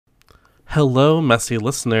Hello, messy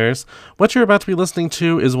listeners. What you're about to be listening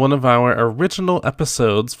to is one of our original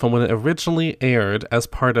episodes from when it originally aired as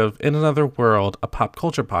part of In Another World, a pop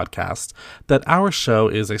culture podcast that our show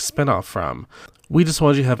is a spinoff from. We just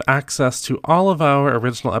wanted you to have access to all of our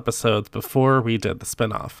original episodes before we did the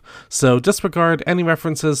spinoff. So disregard any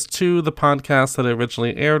references to the podcast that it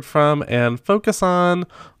originally aired from and focus on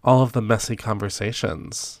all of the messy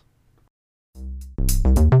conversations.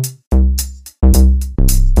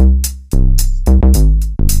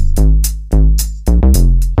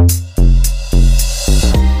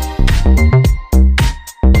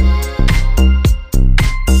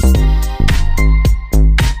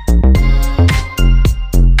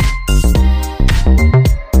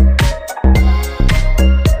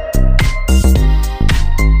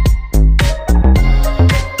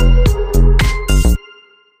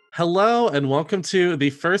 Hello and welcome to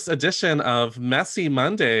the first edition of Messy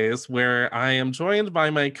Mondays, where I am joined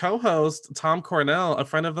by my co-host, Tom Cornell, a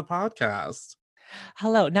friend of the podcast.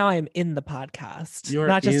 Hello, now I'm in the podcast. You're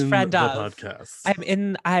not just in friend the of. podcast. I'm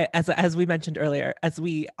in. As we mentioned earlier, as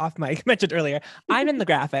we off mic mentioned earlier, I'm in the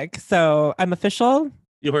graphic, so I'm official.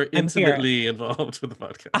 You are intimately involved with the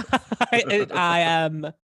podcast. I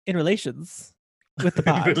am in relations with the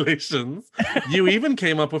pod. Relations. You even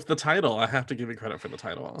came up with the title. I have to give you credit for the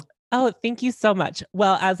title. Oh, thank you so much.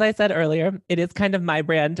 Well, as I said earlier, it is kind of my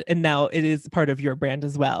brand, and now it is part of your brand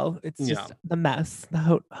as well. It's just the mess,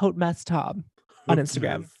 the hot mess Tom on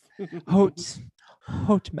Instagram.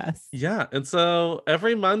 Hot mess. Yeah, and so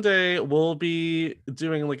every Monday we'll be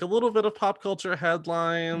doing like a little bit of pop culture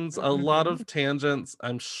headlines, a lot of tangents,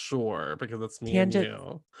 I'm sure, because it's me and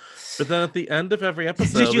you. But then at the end of every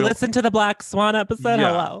episode, did you listen to the Black Swan episode?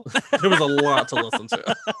 Yeah, hello. There was a lot to listen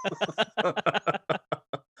to.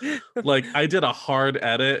 Like I did a hard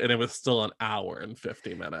edit and it was still an hour and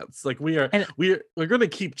 50 minutes. Like we're going to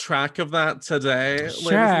keep track of that today,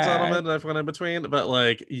 ladies and gentlemen, and everyone in between. But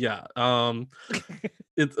like, yeah,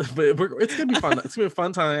 it's gonna be fun. It's gonna be a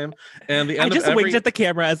fun time. And the end I just winked at the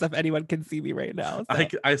camera as if anyone can see me right now. So.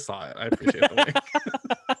 I saw it. I appreciate the wink.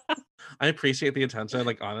 I appreciate the attention.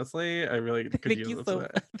 Like honestly, I really could use it today.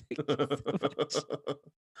 Thank you so much.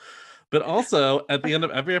 But also, at the end of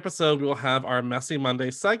every episode, we will have our Messy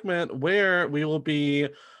Monday segment where we will be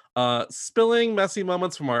spilling messy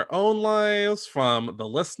moments from our own lives, from the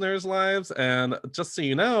listeners' lives. And just so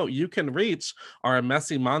you know, you can reach our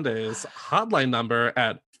Messy Mondays hotline number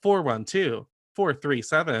at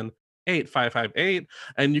 412-437-8558.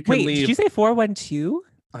 And you can leave... Did you say 412?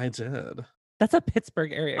 I did. That's a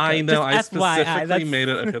Pittsburgh area code. I know. Just I FYI, specifically made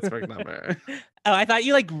it a Pittsburgh number. Oh, I thought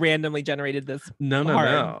you like randomly generated this.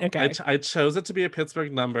 No. Okay. I chose it to be a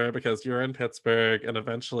Pittsburgh number because you're in Pittsburgh and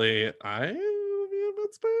eventually I will be in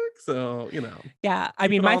Pittsburgh. So, you know. Yeah. I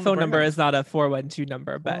mean, my phone number is not a 412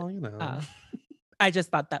 number, but well, you know. I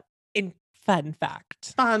just thought that fun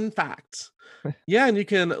fact. Yeah, and you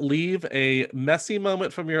can leave a messy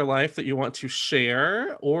moment from your life that you want to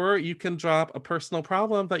share, or you can drop a personal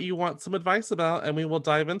problem that you want some advice about, and we will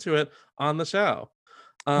dive into it on the show.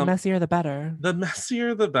 The messier, the better. The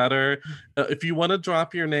messier, the better. If you want to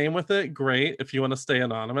drop your name with it, great. If you want to stay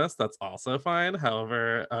anonymous, that's also fine.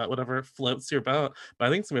 However, whatever floats your boat. But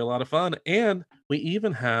I think it's going to be a lot of fun. And we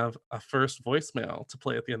even have a first voicemail to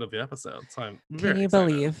play at the end of the episode. So I'm very excited.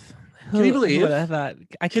 Believe? Can you believe? I thought.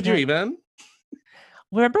 Could you even?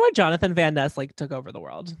 Remember when Jonathan Van Ness like took over the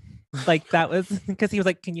world? Like that was because he was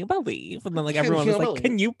like, "Can you believe?" And then like everyone was like,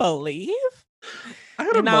 "Can you believe?" I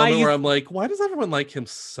had a moment where I'm like, why does everyone like him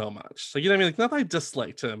so much? Like, you know what I mean? Like, not that I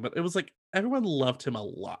disliked him, but it was like everyone loved him a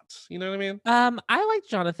lot. You know what I mean? I like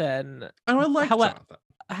Jonathan. Oh, I like Jonathan.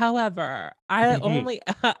 However,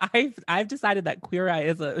 I've decided that Queer Eye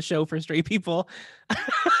is a show for straight people.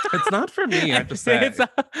 It's not for me, I have to say.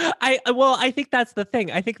 I think that's the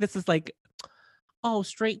thing. I think this is like, oh,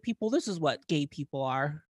 straight people, this is what gay people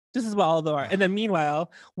are. This is what all of them are. And then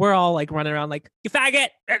meanwhile, we're all like running around like, you faggot.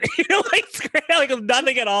 You know, like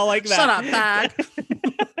nothing at all like that. Shut up, fag.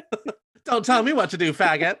 Don't tell me what to do,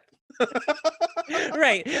 faggot.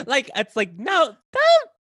 Right. Like, it's like, no,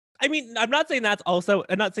 I mean, I'm not saying that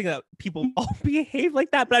people all behave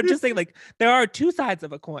like that, but I'm just saying like there are two sides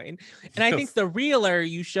of a coin. And I think the realer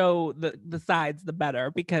you show the sides, the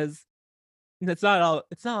better, because it's not all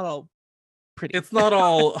pretty. It's not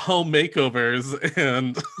all home makeovers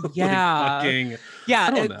and yeah, I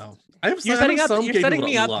don't know. You're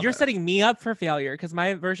setting me up for failure because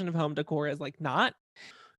my version of home decor is like not.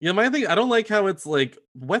 Yeah, my thing, I don't like how it's like,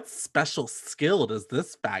 what special skill does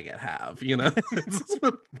this faggot have? You know, it's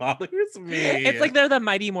what bothers me. It's like they're the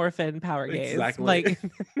Mighty Morphin Power Gaze. Exactly. Like,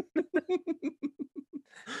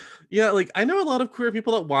 Yeah, like I know a lot of queer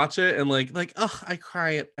people that watch it and like, oh, I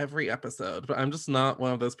cry at every episode, but I'm just not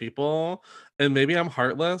one of those people. And maybe I'm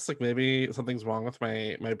heartless, like maybe something's wrong with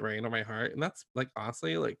my brain or my heart, and that's like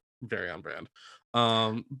honestly like very on brand.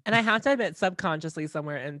 Um, And I have to admit, subconsciously,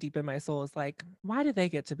 somewhere and deep in my soul, is like, why do they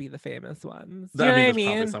get to be the famous ones? You I know what mean,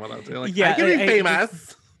 I there's probably mean? someone out there like I Yeah, can be I just,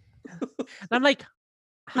 famous. and I'm like,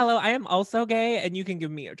 hello, I am also gay, and you can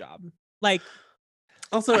give me a job. Like,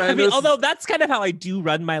 Also, I I mean, know this although that's kind of how I do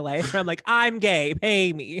run my life. Where I'm like, I'm gay,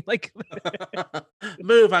 pay me. Like,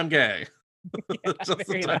 move, I'm gay. yeah, Just in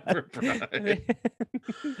very time much. for Pride.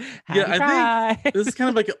 Yeah, Happy I think Pride. this is kind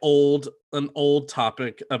of like an old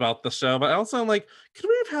topic about the show, but also I'm like, could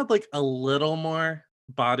we have had like a little more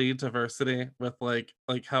body diversity with like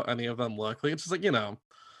how any of them look? Like it's just like,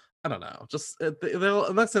 I don't know. Just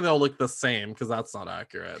I'm not saying they all look the same because that's not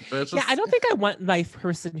accurate, but it's Yeah, I just don't think I want my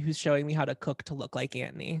person who's showing me how to cook to look like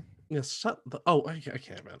Anthony. yeah, I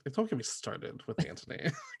can't, man. Don't get me started with Anthony.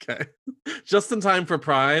 Okay. Just in time for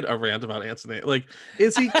Pride, a rant about Anthony. Like,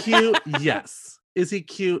 is he cute? Yes. Is he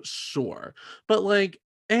cute? Sure. But like,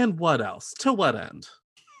 and what else? To what end?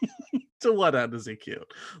 To what end is he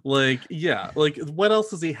cute? Like, yeah, like what else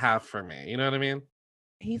does he have for me? You know what I mean?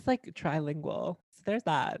 He's like trilingual. So there's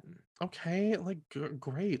that. Okay, like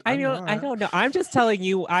great. I I'm know, I not. don't know. I'm just telling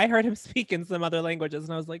you, I heard him speak in some other languages,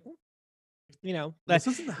 and I was like, This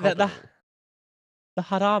isn't the the, helping. the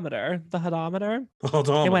hodometer, it went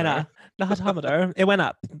Odometer. up. The hodometer, it went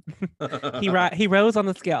up. He rose on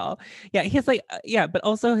the scale. Yeah, he's like, yeah, but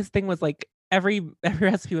also his thing was like every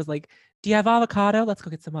recipe was like, do you have avocado? Let's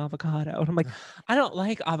go get some avocado. And I'm like, I don't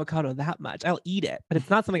like avocado that much. I'll eat it, but it's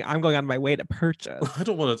not something I'm going on my way to purchase. I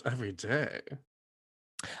don't want it every day.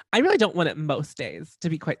 I really don't want it most days, to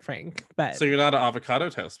be quite frank. But So you're not an avocado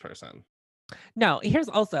toast person. no, here's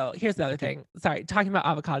the other thing. Sorry, talking about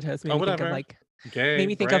avocado toast made Oh, me think of whatever. like Gay made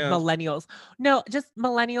me think of brand. millennials. No, just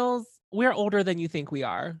millennials. We're older than you think we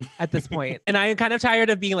are at this point. And I am kind of tired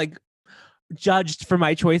of being like judged for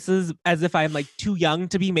my choices as if I'm like too young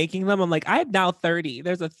to be making them. I'm like, I'm now 30.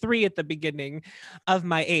 There's a 3 at the beginning of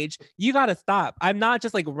my age. You got to stop. I'm not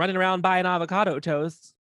just like running around buying avocado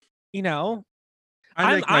toast. You know,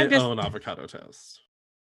 I make my I'm just, own avocado toast.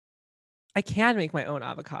 I can make my own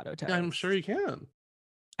avocado Yeah, I'm sure toast. you can.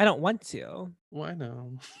 I don't want to. Well, I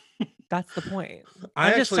know. That's the point. I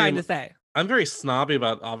I'm just actually trying am to say. I'm very snobby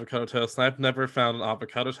about avocado toast, and I've never found an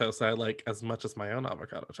avocado toast I like as much as my own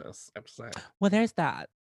avocado toast. I have to say. Well, there's that.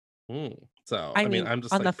 So, I I mean, mean, I'm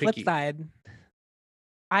just on the like flip picky. side,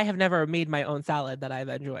 I have never made my own salad that I've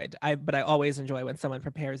enjoyed. But I always enjoy when someone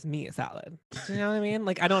prepares me a salad. Do you know what I mean?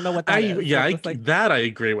 Like I don't know what I that is. yeah, That's I, just like that I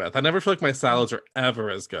agree with. I never feel like my salads are ever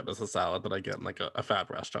as good as a salad that I get in like a fab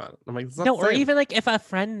restaurant. I'm like, it's not no, the or same. even like if a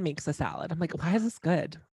friend makes a salad, I'm like, why is this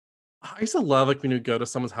good? I used to love like when you go to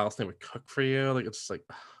someone's house and they would cook for you. Like it's just like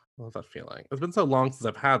I love that feeling. It's been so long since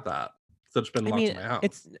I've had that. So it's been I locked in mean, my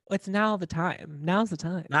house. it's now the time. Now's the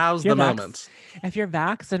time. Now's If you're the moment. if you're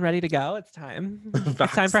vaxxed and ready to go, it's time. It's time for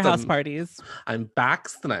Vaxxed house and parties. I'm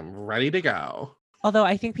vaxxed and I'm ready to go. Although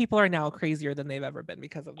I think people are now crazier than they've ever been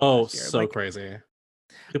because of the Oh, last year. so Like crazy.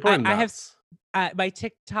 People are I have nuts. my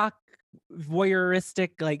TikTok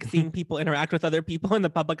voyeuristic, like seeing people interact with other people in the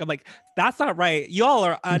public. I'm like, that's not right. Y'all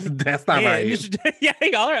are That's not right. unhinged. Yeah,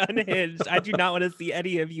 y'all are unhinged. I do not want to see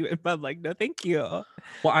any of you in public. No, thank you. Well,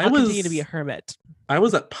 I'll continue to be a hermit. I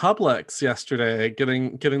was at Publix yesterday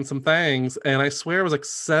getting some things, and I swear it was like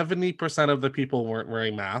 70% of the people weren't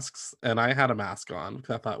wearing masks, and I had a mask on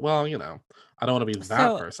because I thought, well, I don't want to be that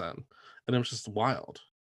So, person. And it was just wild.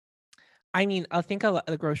 I mean, I think a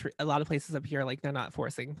lot of places up here, like they're not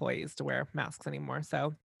forcing employees to wear masks anymore.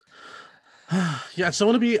 So, Yeah,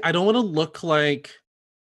 I don't want to look like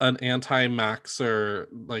an anti-maxer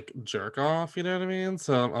like jerk off, you know what I mean?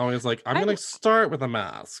 So I'm always like, I'm I gonna start with a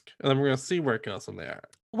mask and then we're gonna see where it goes from there.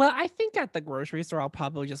 well, I think at the grocery store, I'll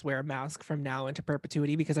probably just wear a mask from now into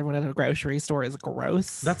perpetuity because everyone at the grocery store is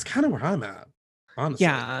gross. That's kind of where I'm at, honestly.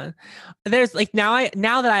 Yeah. There's like now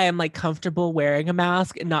that I am like comfortable wearing a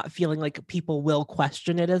mask and not feeling like people will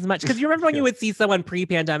question it as much. Because you remember when you would see someone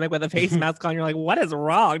pre-pandemic with a face mask on, you're like, what is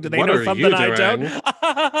wrong? Do they What know are something you I don't? doing?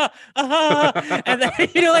 And then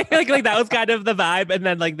like that was kind of the vibe. And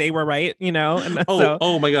then like they were right, And then,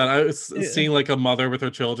 oh my god! I was seeing like a mother with her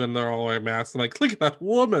children. They're all wearing masks. I'm like, look at that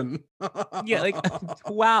woman. yeah, like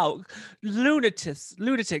wow, lunatics,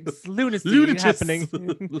 lunacy happening.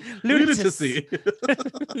 Lunacy.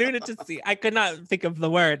 Lunacy. I could not think of the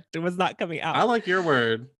word. It was not coming out. I like your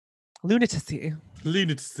word. Lunacy.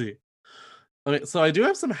 Lunacy. Okay, so I do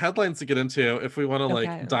have some headlines to get into if we want to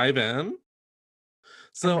like dive in.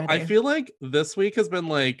 So I feel like this week has been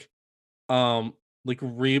like like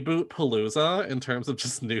reboot palooza in terms of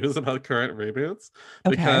just news about current reboots,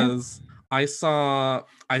 Okay. because I saw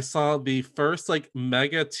the first like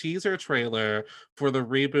mega teaser trailer for the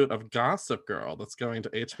reboot of Gossip Girl that's going to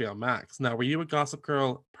HBO Max. Now, were you a Gossip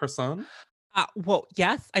Girl person? Well,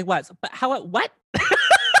 yes, I was. But what?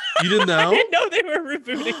 You didn't I know? didn't know they were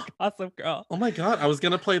rebooting Gossip Girl. Oh my god, I was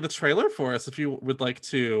gonna play the trailer for us if you would like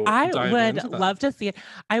to I dive would into that. love to see it.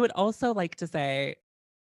 I would also like to say,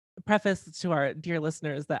 preface to our dear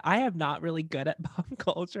listeners, that I am not really good at pop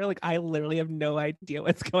culture. Like, I literally have no idea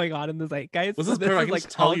what's going on in the zeitgeist. This So is this perfect. I is can like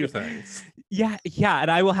just tell all you the- things. yeah,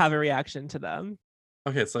 and I will have a reaction to them.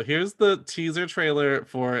 Okay, so here's the teaser trailer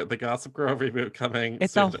for the Gossip Girl reboot coming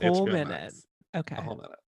It's a soon to whole HBO minute. Max. Okay. A whole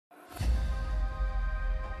minute.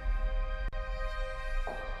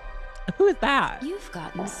 Who is that? You've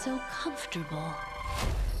gotten so comfortable.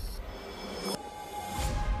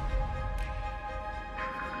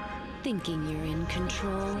 Thinking you're in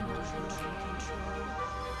control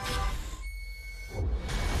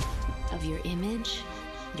of your image,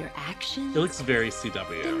 your actions, It looks very the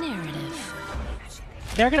CW. narrative.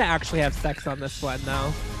 They're gonna actually have sex on this one,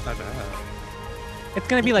 though. I bet. It's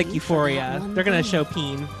gonna be like You Euphoria. forgot one They're gonna thing. show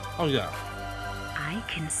Peen. Oh yeah. I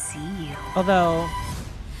can see you. Although,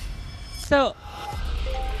 so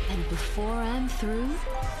And before I'm through,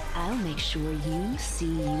 I'll make sure you see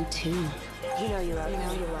you too. You know you love me. You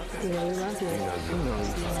know you love me. You know you love me. You know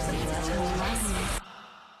you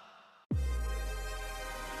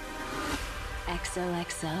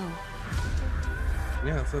XOXO.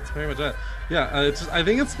 Yeah, so that's very much it. Yeah, it's just, I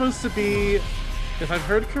think it's supposed to be, if I've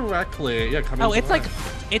heard correctly, yeah, coming. it's July. like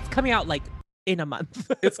it's coming out like in a month.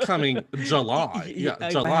 It's coming July. Yeah, Yeah,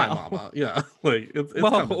 July, wow. mama. Yeah, like it's Whoa.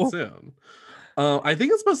 coming soon. I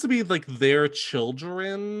think it's supposed to be like their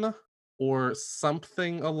children or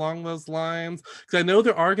something along those lines. Because I know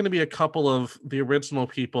there are going to be a couple of the original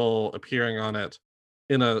people appearing on it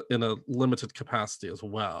in a limited capacity as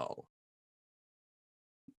well.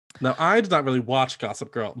 Now, I did not really watch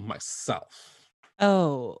Gossip Girl myself.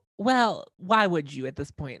 Oh, well, why would you at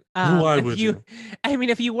this point? Why if would you? I mean,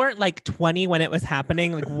 if you weren't like 20 when it was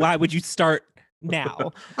happening, like why would you start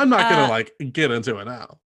now? I'm not gonna Uh, like get into it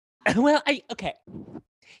now. Well, okay.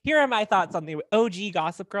 Here are my thoughts on the OG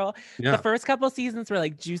Gossip Girl. Yeah. The first couple seasons were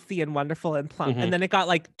like juicy and wonderful and plump, Mhm. and then it got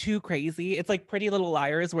like too crazy. It's like Pretty Little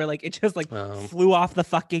Liars, where like it just like Um, flew off the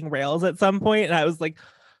fucking rails at some point, and I was like,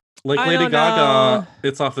 like I Lady don't Gaga, know.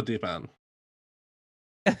 it's off the deep end.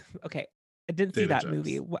 Okay, I didn't see Dated that jokes.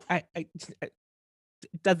 movie.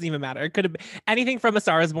 It doesn't even matter. It could have been anything from A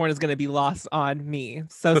Star Is Born is going to be lost on me.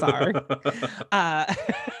 So sorry. uh,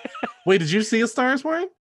 Wait, did you see A Star Is Born?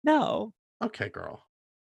 no. Okay, girl.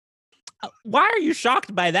 Why are you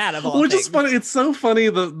shocked by that? Of all Which is things? funny. It's so funny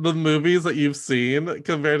the movies that you've seen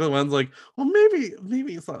compared to the ones like, well,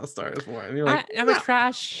 maybe it's not A Star Is Born. And you're like, I'm "No." a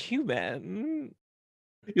trash human.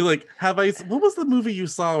 You're like, what was the movie you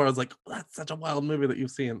saw where I was like, that's such a wild movie that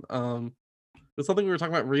you've seen? It's something we were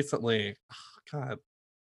talking about recently. Oh, God.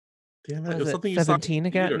 Damn it. It was Was something it you saw in 17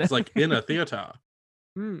 again? theaters, like in a theater.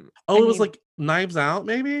 Hmm. Oh, I it was mean- like Knives Out,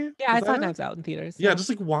 maybe? Yeah, I Was saw that it? Knives Out in theaters. Yeah, just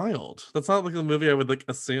like wild. That's not like a movie I would like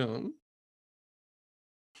assume.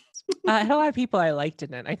 It had a lot of people I liked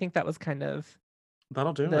in it. I think that was kind of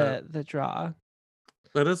That'll do it. the draw.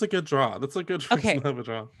 That is a good draw. That's a good reason Okay. to have a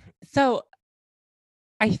draw. So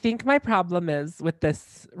I think my problem is with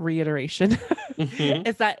this reiteration Mhm.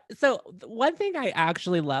 is that one thing I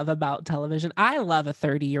actually love about television, I love a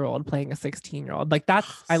 30-year-old playing a 16-year-old. Like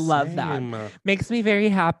I love that. Same. Makes me very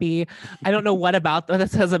happy. I don't know what that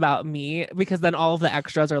says about me, because then all of the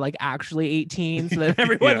extras are like actually 18. So then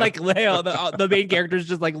everyone Yeah. like the main characters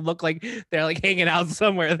just like look like they're like hanging out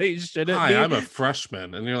somewhere they shouldn't Hi, be. I'm a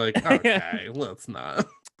freshman. And you're like, okay, let's not.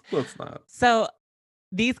 Let's not. So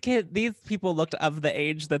these people looked of the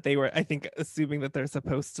age that they were, I think, assuming that they're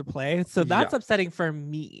supposed to play. So that's Yeah. upsetting for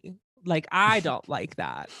me. Like, I don't like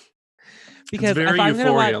that. It's very if I'm gonna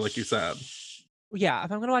Euphoria, watch, like you said. Yeah,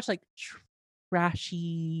 if I'm gonna watch like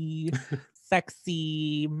trashy,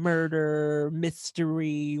 sexy, murder,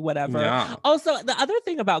 mystery, whatever. Yeah. Also, the other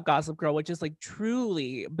thing about Gossip Girl, which is like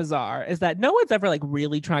truly bizarre, is that no one's ever like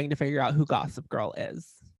really trying to figure out who Gossip Girl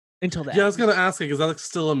is until then. Yeah, I was gonna ask you, is that like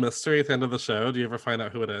still a mystery at the end of the show? Do you ever find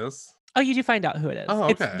out who it is? Oh, you do find out who it is. Oh,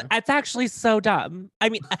 okay. It's actually so dumb. I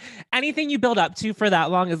mean, anything you build up to for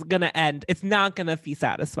that long is gonna end. It's not gonna be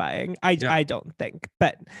satisfying. I don't think.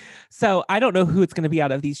 But so I don't know who it's gonna be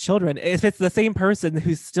out of these children. If it's the same person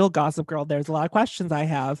who's still Gossip Girl, there's a lot of questions I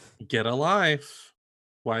have. Get a life.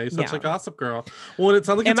 Why are you such Yeah. a gossip girl? Well, it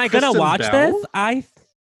sounds like Am it's I gonna Kristen watch Bell? this?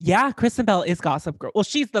 Yeah, Kristen Bell is Gossip Girl. Well,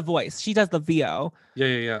 she's the voice. She does the VO.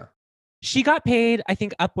 Yeah. She got paid, I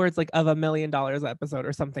think, upwards like of $1 million an episode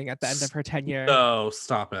or something at the end of her tenure. No,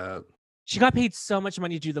 stop it. She got paid so much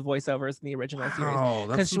money to do the voiceovers in the original series. Wow,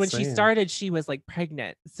 that's Because when she insane. started, she was like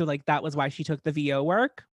pregnant. So like that was why she took the VO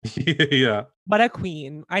work. Yeah. What a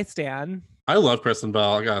queen. I stan. I love Kristen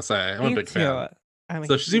Bell, I gotta say. I'm a Me big too. fan. I'm a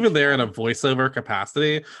So she's huge even there in fan. a voiceover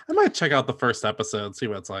capacity. I might check out the first episode, see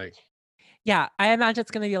what it's like. Yeah, I imagine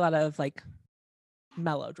it's gonna be a lot of like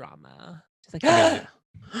melodrama. Just like Yeah.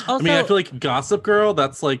 also, I mean, I feel like Gossip Girl,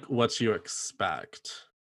 that's like what you expect.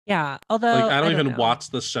 yeah, although Like I don't even know. watch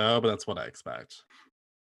the show, but that's what I expect.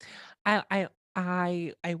 I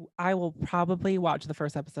will probably watch the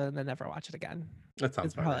first episode and then never watch it again. That sounds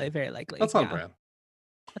It's probably right. very likely. That's on yeah. brand.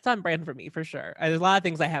 That's on brand for me for sure. There's a lot of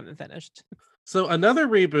things I haven't finished. So another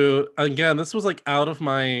reboot, again, this was like out of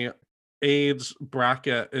my age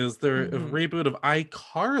bracket, is there a Mhm. reboot of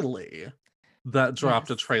iCarly that dropped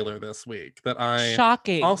a Yes. trailer this week that I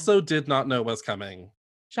Shocking. also did not know was coming.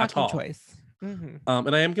 Shocking all. choice. Mhm.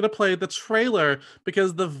 And I am going to play the trailer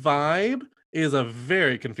because the vibe is a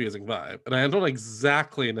very confusing vibe. And I don't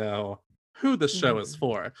exactly know who the show is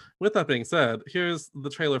for. With that being said, here's the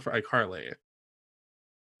trailer for iCarly.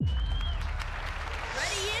 Ready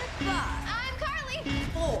in 5. I'm Carly.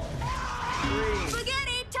 4. 3.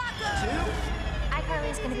 Spaghetti taco. 2.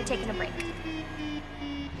 iCarly's gonna be taking a break.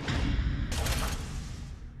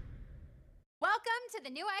 Welcome to the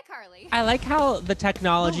new iCarly. I like how the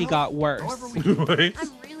technology got worse. Right? I'm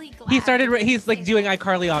really glad. He's like doing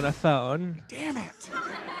iCarly on a phone. Damn it!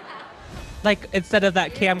 Like instead of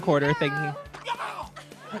that camcorder thing.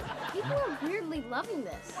 People are weirdly loving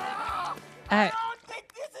this. Uh, think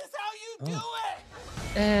this is how you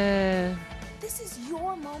do uh, This is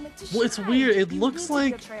your moment to Well, it's shine. weird. It You looks need to be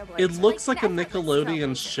like a trailblazer. it looks like a effortless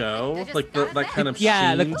Nickelodeon trailblazer. show, like that kind of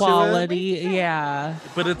yeah, the sheen to it. quality. Yeah.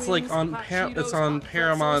 But it's like on it's on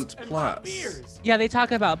Paramount Plus. Yeah, they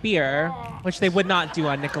talk about beer, which they would not do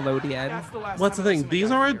on Nickelodeon. What's the thing?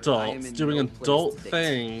 These are adults doing adult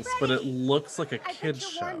things, but it looks like a I kid's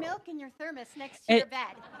put your warm show. milk in your thermos next to It- your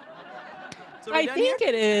bed. I think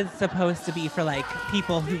it is supposed to be for like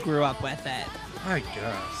people who grew up with it. I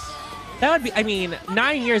guess. That would be, I mean,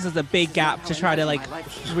 9 years is a big gap to try to like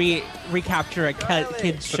recapture a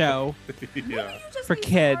kid's show Yeah. for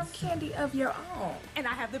kids. Candy of your own, and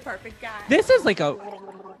I have the perfect guy. This is like a.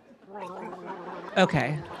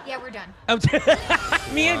 Okay. Yeah, we're done. Oh,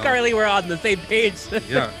 me and Carly were on the same page.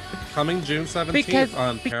 Yeah. Coming June 17th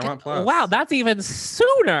on Paramount Plus. Wow, that's even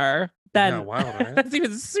sooner than Yeah, wild, right? that's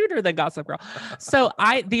even sooner than Gossip Girl. So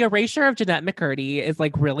the erasure of Jeanette McCurdy is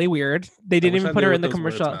like really weird. They didn't even put her in the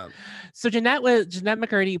commercial. So Jeanette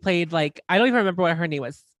McCurdy played like, I don't even remember what her name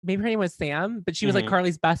was. Maybe her name was Sam, but she was like Mhm.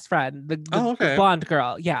 Carly's best friend, the okay. blonde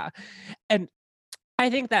girl. Yeah. And I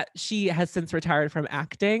think that she has since retired from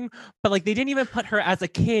acting, but like they didn't even put her as a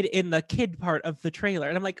kid in the kid part of the trailer.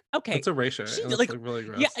 And I'm like, okay. It's erasure. She- It's like, like really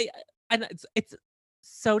gross. Yeah, and it's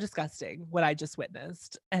so disgusting what I just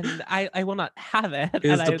witnessed, and I will not have it.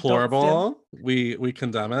 Is and I don't stand- deplorable. We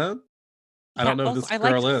condemn it. I don't know who also, this I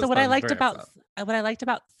liked- girl is. So what but I I'm liked very about upset. what I liked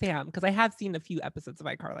about Sam, because I have seen a few episodes of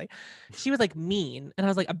iCarly, she was like mean, and I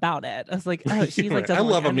was like about it. I was like, oh, she's like, I doesn't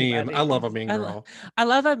love like a mean. anybody. I love a mean I girl. I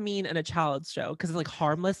love a mean in a child's show because it's like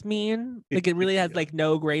harmless mean. Like it really has Yeah. like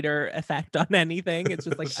no greater effect on anything. It's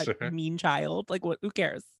just like Sure. a mean child. Like what? Who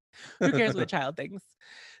cares? Who cares what a child thinks?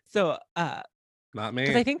 So, Not because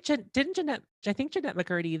me. I think Jeanette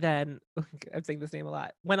McCurdy then I'm saying this name a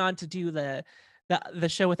lot, went on to do the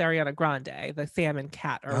show with Ariana Grande, the Sam and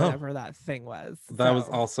Cat or Oh. whatever that thing was. That was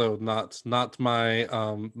So, also not my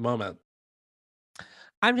moment.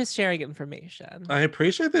 I'm just sharing information. I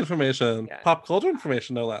appreciate the information. Yeah. Pop culture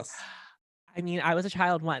information, no less. I mean, I was a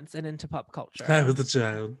child once and into pop culture. I was a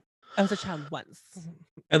child. I was a child once.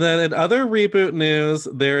 And then in other reboot news,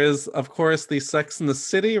 there is, of course, the Sex and the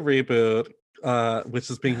City reboot, which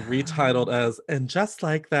is being retitled as And Just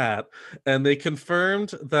Like That. And they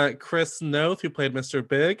confirmed that Chris Noth, who played Mr.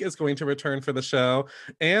 Big, is going to return for the show,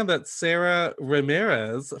 and that Sarah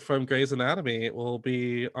Ramirez from Grey's Anatomy will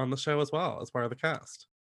be on the show as well as part of the cast.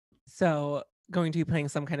 So going to be playing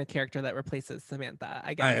some kind of character that replaces Samantha,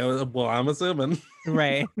 I guess. Well, I'm assuming.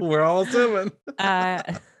 Right. We're all assuming. Uh,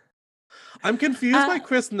 I'm confused by Uh,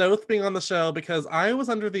 Chris Noth being on the show because I was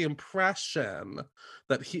under the impression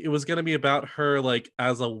that it was going to be about her like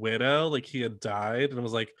as a widow, like he had died, and it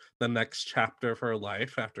was like the next chapter of her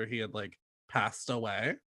life after he had like passed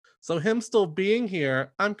away. So him still being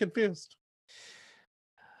here, I'm confused.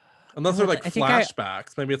 Unless they're like I think I-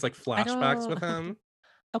 flashbacks, maybe it's like flashbacks with don't- him.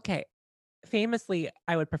 okay. famously,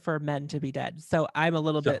 I would prefer men to be dead. So I'm a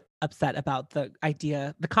little Yeah. bit upset about the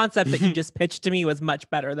idea. The concept that you just pitched to me was much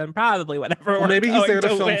better than probably whatever. Well, we're maybe he's going there to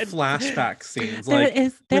film win. flashback scenes, There like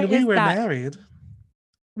is when we were that. married.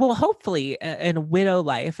 Well, hopefully, in Widow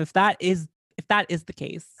Life, if that is the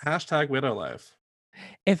case, Hashtag widow life.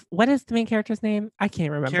 if what is the main character's name? I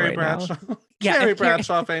can't remember Carrie right Bradshaw. now. Yeah, Carrie if Carrie-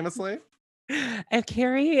 Bradshaw, famously. If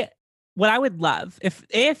Carrie, what I would love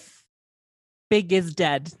if Big is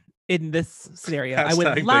dead in this scenario, I would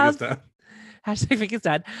Hashtag love Big is dead. hashtag Big is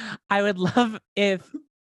dead. I would love if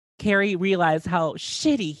Carrie realized how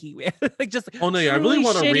shitty he was. Like just Oh no, yeah, I really truly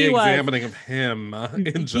want a shitty was. re-examining of him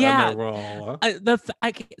in Yeah. general.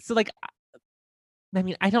 I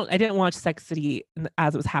mean, I didn't watch Sex City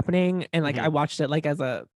as it was happening, and like Mhm. I watched it like as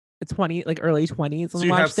a 20, like early 20s So when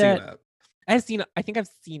you I have watched seen it. it. I think I've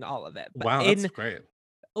seen all of it. But Wow, that's great.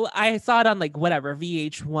 I saw it on like whatever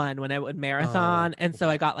VH1 when I would marathon, and so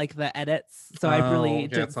okay. I got like the edits. So I really okay,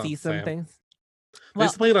 did it's not see the some same. things. They Well,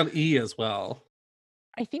 used to play it on E as well.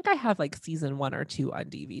 I think I have like season 1 or 2 on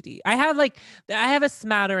DVD. I have a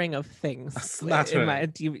smattering of things in my smattering.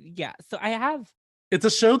 DVD. Yeah, so I have. It's a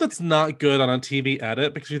show that's not good on a TV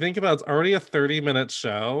edit because you think about it's already a 30-minute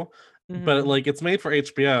show, but Mhm. like it's made for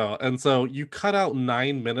HBO. And so you cut out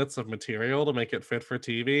 9 minutes of material to make it fit for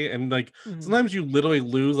TV. And like Mhm. sometimes you literally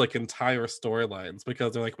lose like entire storylines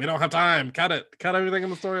because they're like, we don't have time, cut everything in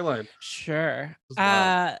the storyline. Sure. It's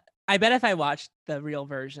wild. I bet if I watched the real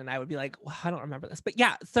version, I would be like, well, I don't remember this. But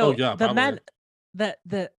yeah, so yeah, the probably. men,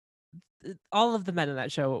 the all of the men in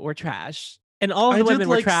that show were trash, and all of I the did women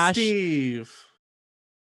were like trash. Steve.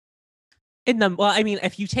 In them, well, I mean,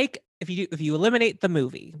 if you eliminate the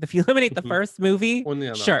movie, if you eliminate the Mhm. first movie, Well, yeah,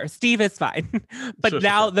 no. sure, Steve is fine. But Sure.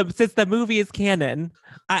 now, since the movie is canon,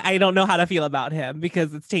 I don't know how to feel about him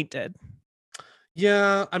because it's tainted.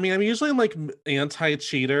 Yeah, I mean, I'm usually like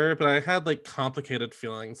anti-cheater, but I had like complicated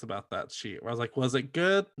feelings about that cheat where I was like, was it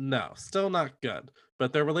good? No, still not good.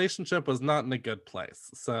 But their relationship was not in a good place.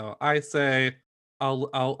 So I say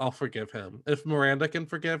I'll forgive him. If Miranda can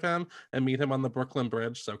forgive him and meet him on the Brooklyn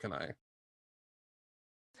Bridge, so can I.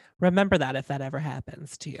 Remember that if that ever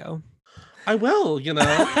happens to you. I will,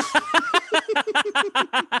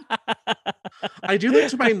 I do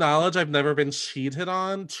think, to my knowledge, I've never been cheated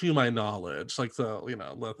on, to my knowledge. Like, so,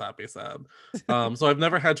 let that be said. So I've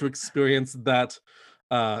never had to experience that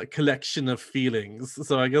collection of feelings.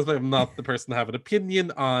 So I guess I'm not the person to have an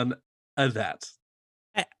opinion on that.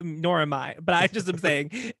 Nor am I, but I just am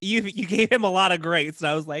saying you gave him a lot of grace, and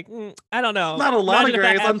I was like, I don't know. Not a lot of Imagine if that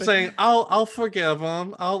grace. I'm happened. saying I'll forgive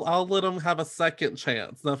him. I'll let him have a second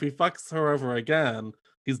chance. Now, if he fucks her over again,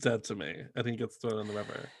 he's dead to me, and he gets thrown in the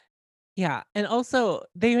river. Yeah, and also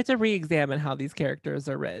they had to re-examine how these characters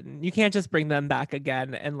are written. You can't just bring them back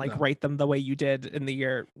again and like No. write them the way you did in the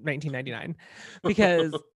year 1999,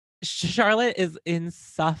 because Charlotte is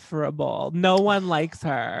insufferable. No one likes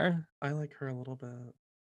her. I like her a little bit.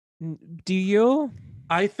 Do you?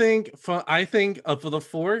 I think of the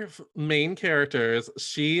 4 main characters,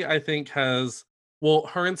 I think has, well,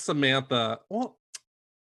 her and Samantha. Well,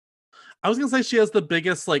 I was gonna say she has the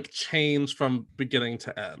biggest like change from beginning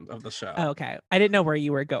to end of the show. Oh, okay, I didn't know where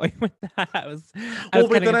you were going with that. I was Well, but kind of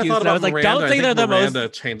then I confused. thought And I about was like, Miranda. don't say I they're think the Miranda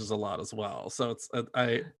most. changes a lot as well. So it's but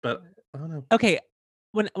I don't know. Okay,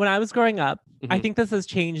 when I was growing up, I Mhm. think this has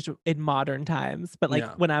changed in modern times, but like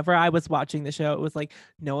Yeah. whenever I was watching the show, it was like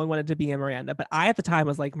no one wanted to be a Miranda, but I at the time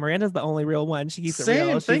was like, Miranda's the only real one. She keeps it Same,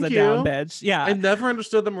 real. She's thank a down you. bitch. Yeah. I never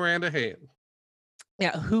understood the Miranda hate.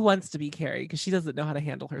 Yeah. Who wants to be Carrie? Because she doesn't know how to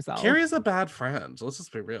handle herself. Carrie is a bad friend. Let's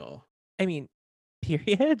just be real. I mean,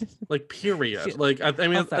 period. Like, period. She- Like, I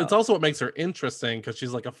mean, Also- it's also what makes her interesting because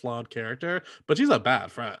she's like a flawed character, but she's a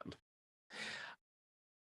bad friend.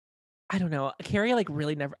 I don't know. Carrie like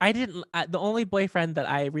really never. I didn't. The only boyfriend that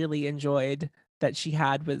I really enjoyed that she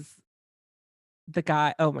had was the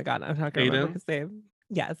guy. Oh my god, I'm not gonna remember Aiden? his name.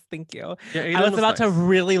 Yes, thank you. Yeah, I Aiden was about to nice.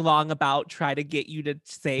 really long about try to get you to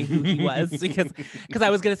say who he was because I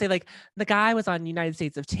was gonna say like the guy was on United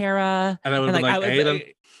States of Terra, And I would have been like like, I was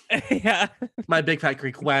Aiden, yeah. My Big Fat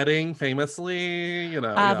Greek Wedding, famously,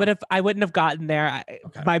 But if I wouldn't have gotten there,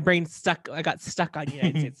 Okay. my brain stuck. I got stuck on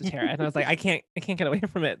United States of Terra, and I was like, I can't get away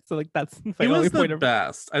from it. So like that's my He only was point the of.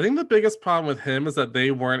 best. I think the biggest problem with him is that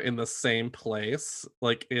they weren't in the same place,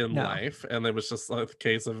 like in No. life, and it was just like a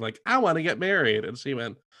case of like, I want to get married, and she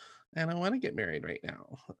went, I don't want to get married right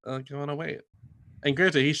now. Like, I want to wait. And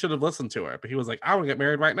granted, he should have listened to her, but he was like, I want to get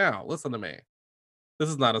married right now. Listen to me. This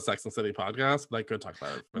is not a Sex and City podcast, but I could talk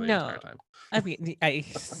about it for the entire time. I mean,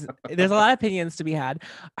 there's a lot of opinions to be had.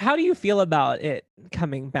 How do you feel about it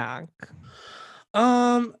coming back?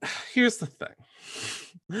 Here's the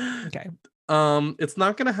thing. Okay. It's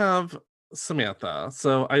not gonna have Samantha,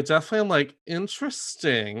 so I definitely am like,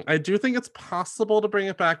 interesting. I do think it's possible to bring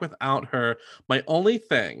it back without her. My only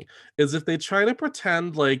thing is if they try to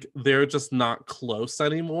pretend like they're just not close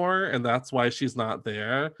anymore, and that's why she's not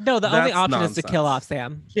there. No, the only That's option is to kill off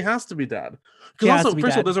nonsense. Sam. She has to be dead. She Because has also, to be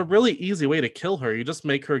first of all, dead. there's a really easy way to kill her. You just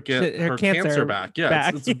make her get Her her cancer back. Yeah,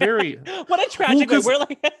 it's very What a tragic way. 'cause- We're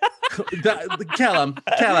like, kill him.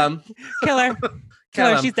 kill her. Kill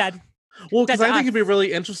her. him. She's dead. Well, Dead because to I think it'd be us.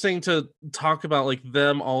 really interesting to talk about like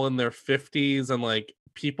them all in their 50s and like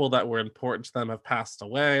people that were important to them have passed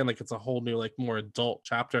away, and like it's a whole new, like more adult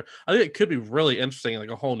chapter. I think it could be really interesting,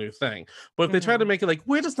 like a whole new thing. But if they try to make it like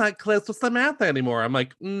we're just not close with Samantha anymore, I'm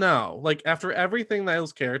like, no. Like after everything that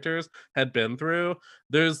those characters had been through,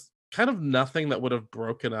 there's kind of nothing that would have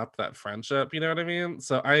broken up that friendship. You know what I mean?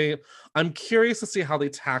 So I'm curious to see how they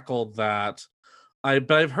tackle that.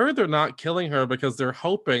 But I've heard they're not killing her because they're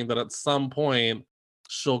hoping that at some point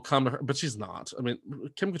she'll come to her, but she's not. I mean,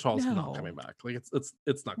 Kim Cattrall is not No. coming back. Like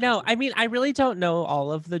it's not. No, coming. I mean, I really don't know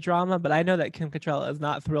all of the drama, but I know that Kim Cattrall is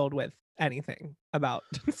not thrilled with anything about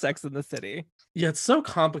Sex in the City. Yeah, it's so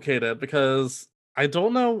complicated because I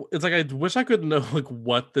don't know. It's like I wish I could know like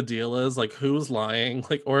what the deal is, like who's lying,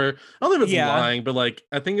 like or I don't know if it's Yeah. lying, but like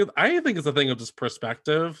I think it's a thing of just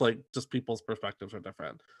perspective, like just people's perspectives are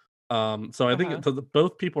different. So I think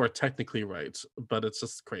both people are technically right, but it's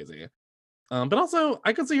just crazy. But also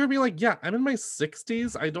I could see her being like, yeah, I'm in my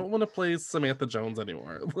 60s. I don't want to play Samantha Jones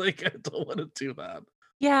anymore. Like I don't want to do that.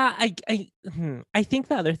 Yeah, I think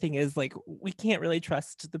the other thing is like we can't really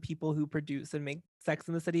trust the people who produce and make Sex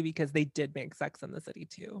in the City because they did make Sex in the City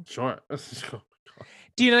too. Sure.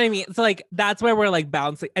 Do you know what I mean? So like that's where we're like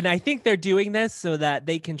bouncing, and I think they're doing this so that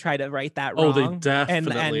they can try to right that wrong. Oh, they and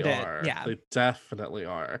definitely end it. are. Yeah, They definitely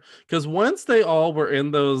are. Because once they all were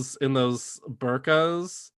in those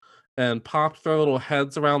burqas and popped their little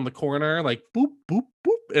heads around the corner, like boop, boop,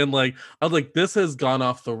 boop. And like I was like, this has gone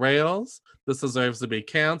off the rails. This deserves to be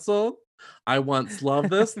canceled. I once loved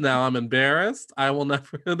this. Now I'm embarrassed. I will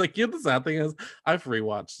never like. The sad thing is, I've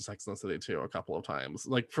rewatched Sex and the City 2 a couple of times,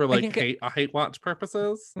 like for like hate watch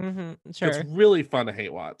purposes. sure. It's really fun to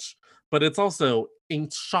hate watch, but it's also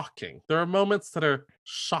shocking. There are moments that are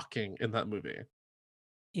shocking in that movie.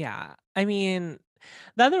 Yeah, I mean,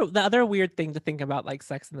 the other weird thing to think about like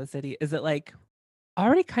Sex in the City is it like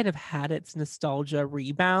already kind of had its nostalgia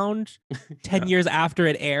rebound 10 years after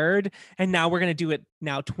it aired, and now we're gonna do it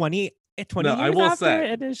now 20 No, years I will after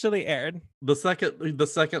say, it initially aired. the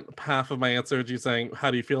second half of my answer to you saying, how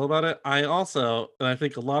do you feel about it? I also, and I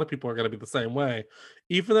think a lot of people are going to be the same way,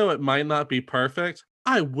 even though it might not be perfect,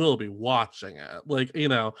 I will be watching it. Like,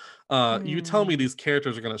 you tell me these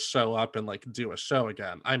characters are going to show up and like do a show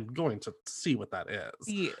again, I'm going to see what that is.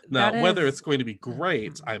 See, Now, that whether is- it's going to be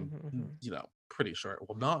great, I'm pretty sure it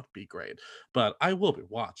will not be great, but I will be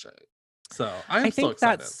watching. So I'm I so think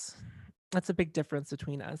excited. that's a big difference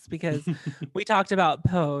between us because we talked about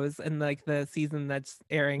Pose and like the season that's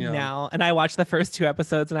airing now, and I watched the first 2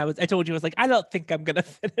 episodes, and I told you I was like, I don't think I'm gonna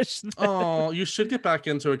finish this. Oh, you should get back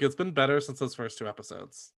into it. It's been better since those first 2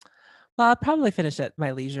 episodes. Well, I'll probably finish at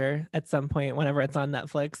my leisure at some point whenever it's on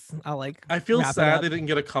Netflix. I'll like. I feel wrap it sad up. they didn't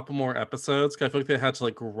get a couple more episodes because I feel like they had to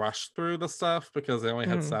like rush through the stuff because they only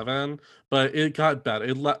had 7. But it got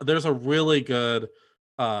better. There's a really good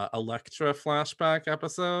Elektra flashback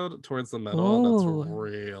episode towards the middle that's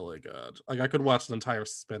really good. Like I could watch an entire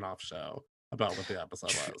spin-off show about what the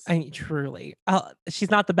episode was. I mean, truly,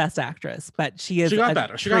 she's not the best actress, but she is. She got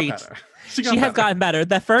better. She got better. She has gotten better.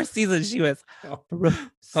 The first season, she was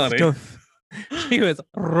honey. She was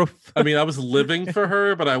rough. I mean, I was living for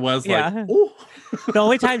her, but I was like, ooh. The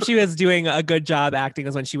only time she was doing a good job acting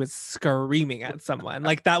is when she was screaming at someone.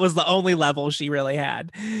 Like that was the only level she really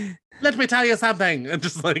had. Let me tell you something. And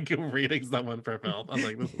just like reading someone for film. I was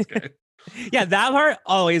like, this is great. Yeah, that part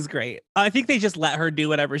always great. I think they just let her do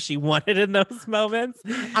whatever she wanted in those moments.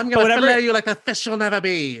 I'm gonna fillet you like the fish you'll never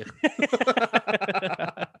be.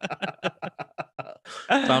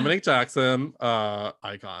 Dominic Jackson,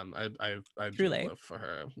 icon. I Truly live for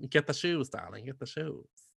her. Get the shoes, darling. Get the shoes.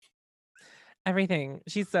 Everything.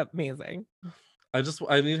 She's amazing.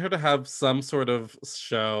 I need her to have some sort of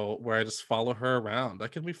show where I just follow her around.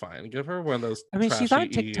 That can be fine. Give her one of those. I mean, she's on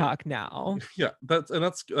TikTok now. Yeah, that's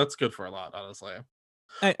good for a lot, honestly.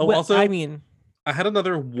 Also, I mean, I had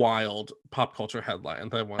another wild pop culture headline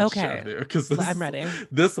that I wanted to share with you because I'm ready.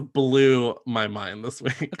 This blew my mind this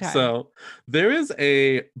week. Okay. So there is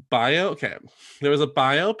a there was a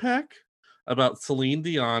biopic about Celine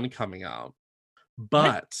Dion coming out,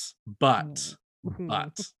 but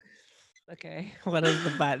Okay, what is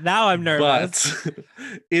the but? Now I'm nervous. But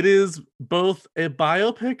it is both a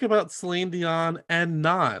biopic about Celine Dion and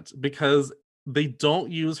not, because they don't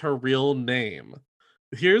use her real name.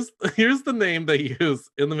 Here's the name they use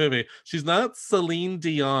in the movie. She's not Celine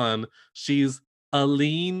Dion, she's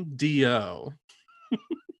Aline Dio.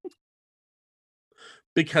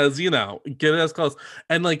 Because, you know, get it as close.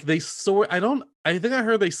 And like I think I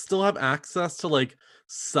heard they still have access to like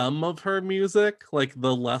some of her music, like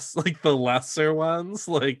the lesser ones,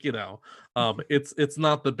 like, you know, it's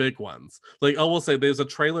not the big ones. Like I will say there's a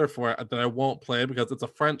trailer for it that I won't play because it's a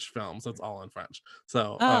French film, so it's all in French.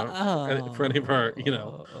 So for any of our, you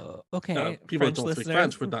know, okay, people French that don't speak listeners.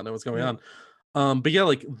 French would not know what's going on. But yeah,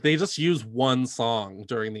 like they just use one song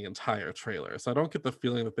during the entire trailer, so I don't get the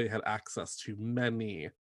feeling that they had access to many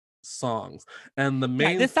songs. And the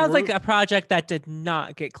main this sounds like a project that did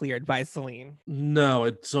not get cleared by Celine. No,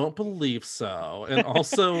 I don't believe so. And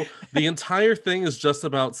also, the entire thing is just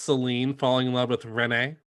about Celine falling in love with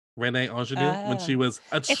Renee Ingenue when she was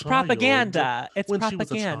a child. It's propaganda. It's when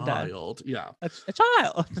propaganda. she was a child. Yeah.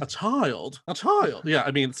 A child. A child. Yeah,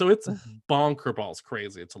 I mean, so it's bonker balls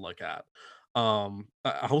crazy to look at.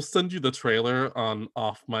 I'll send you the trailer on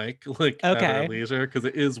off mic, like at our leisure, because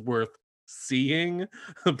it is worth seeing.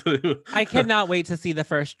 I cannot wait to see the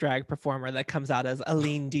first drag performer that comes out as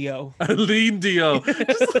Aline Dio. Aline Dio.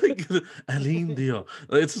 Just like Aline Dio.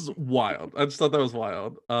 It's just wild. I just thought that was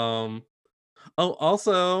wild.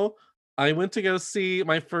 Also, I went to go see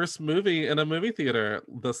my first movie in a movie theater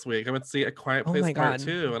this week. I went to see A Quiet Place Part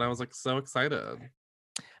 2, and I was like so excited.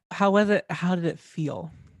 How was it? How did it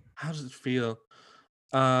feel? How does it feel?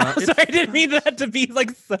 Sorry, I didn't mean that to be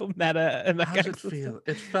like so meta. And how did it feel?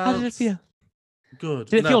 It felt. How did it feel? Good.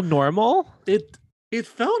 Did it feel normal? It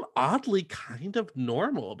felt oddly kind of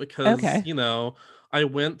normal because you know, I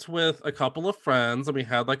went with a couple of friends and we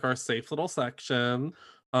had like our safe little section.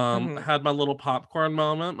 Had my little popcorn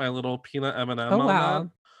moment, my little peanut M&M moment.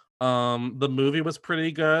 Wow. The movie was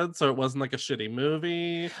pretty good, so it wasn't like a shitty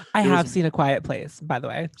movie. I have seen A Quiet Place, by the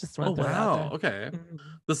way. Just oh wow, okay.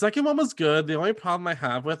 The second one was good. The only problem I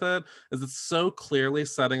have with it is it's so clearly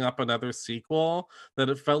setting up another sequel that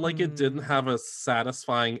it felt like it didn't have a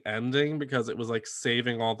satisfying ending because it was like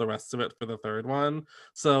saving all the rest of it for the third one.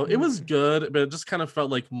 So it was good, but it just kind of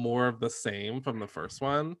felt like more of the same from the first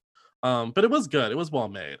one. But it was good. It was well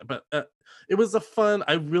made. But it was a fun.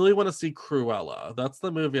 I really want to see Cruella. That's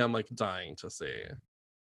the movie I'm like dying to see.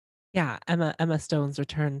 Yeah, Emma Stone's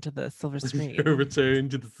return to the silver screen. Return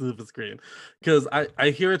to the silver screen. Because I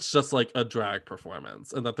hear it's just like a drag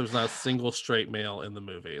performance and that there's not a single straight male in the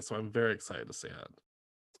movie. So I'm very excited to see it.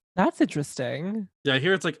 That's interesting. Yeah, I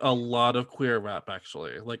hear it's like a lot of queer rep,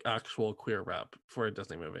 actually. Like actual queer rep for a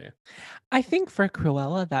Disney movie. I think for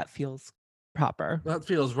Cruella, that feels proper. That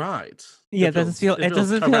feels right. Yeah, it doesn't feel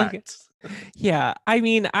like yeah. I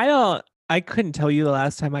mean, I couldn't tell you the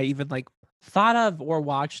last time I even like thought of or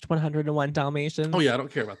watched 101 Dalmatians. Oh yeah, I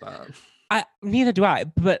don't care about that. Neither do I,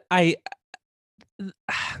 but I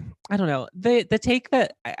don't know. The take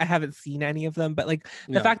that I haven't seen any of them, but like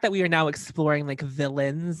the fact that we are now exploring like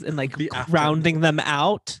villains and like rounding them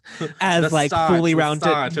out as like fully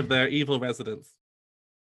rounded of their evil residents.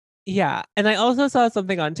 Yeah, and I also saw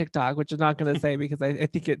something on TikTok, which I'm not going to say because I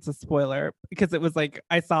think it's a spoiler, because it was like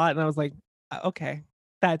I saw it and I was like, okay,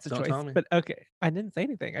 that's a choice. But okay, I didn't say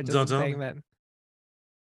anything. I just was saying that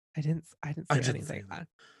I didn't say anything.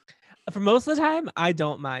 For most of the time, I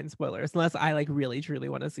don't mind spoilers unless I like really truly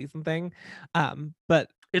want to see something.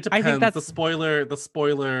 But it depends. I think that's the spoiler.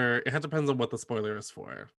 It depends on what the spoiler is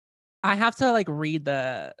for. I have to like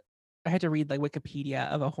I had to read like Wikipedia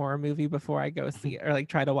of a horror movie before I go see it or like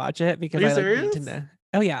try to watch it because I like, need to know.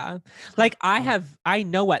 Oh yeah, like I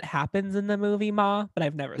know what happens in the movie Ma, but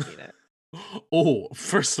I've never seen it. Oh,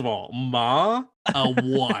 first of all, Ma, a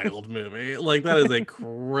wild movie. Like that is a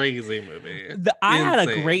crazy movie. I had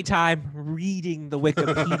a great time reading the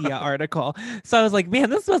Wikipedia article, so I was like, man,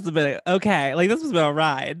 this must have been okay. Like this must have been a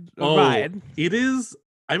ride. It is.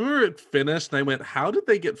 I remember it finished and I went, how did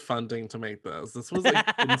they get funding to make this? This was like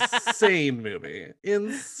insane movie.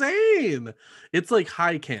 Insane. It's like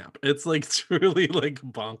high camp. It's like truly like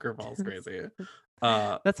bonker balls crazy.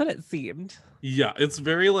 That's what it seemed. Yeah, it's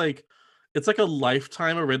very like it's like a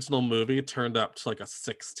Lifetime original movie turned up to like a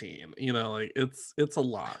 16. You know, like it's a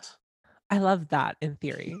lot. I love that in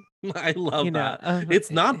theory. I love that.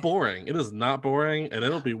 It's not boring. It is not boring,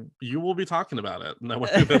 and you will be talking about it. Now,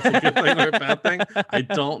 whether that's a good thing or a bad thing, I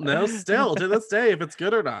don't know. Still to this day, if it's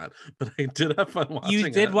good or not. But I did have fun watching. You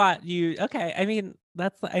did watch okay. I mean,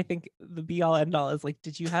 that's I think the be all end all is like,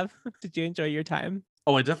 did you enjoy your time?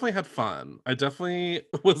 Oh, I definitely had fun. I definitely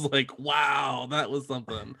was like, wow, that was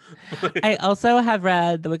something. I also have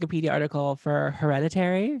read the Wikipedia article for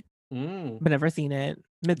Hereditary, Mm, but never seen it.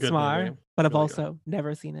 good Midsommar, movie. but I've Really good. also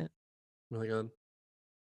never seen it. Really good.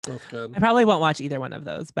 Both good. I probably won't watch either one of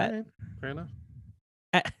those, All but right. Fair enough.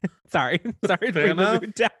 sorry. Sorry to Fair bring the enough.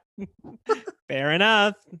 mood down. Fair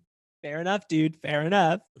enough. Fair enough, dude. Fair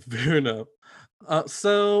enough. Fair enough.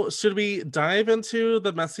 So should we dive into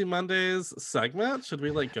the Messy Mondays segment? Should we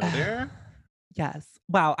like go there? Yes.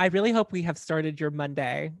 Wow. I really hope we have started your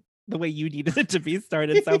Monday the way you needed it to be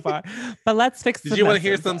started so far. But let's fix Did the you want to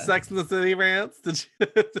hear messes. some Sex in the City rants? Did you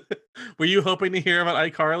were you hoping to hear about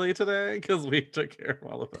iCarly today? Because we took care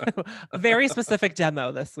of all of that. A very specific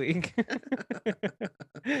demo this week.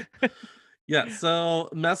 Yeah, so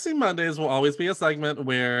Messy Mondays will always be a segment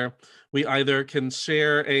where we either can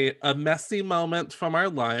share a messy moment from our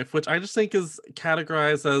life, which I just think is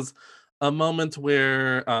categorized as a moment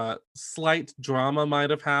where slight drama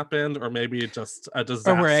might have happened, or maybe just a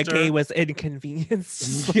disaster. Or where a gay was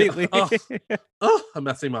inconvenienced Yeah. slightly. Oh, a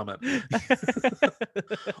messy moment.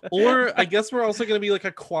 Or I guess we're also going to be like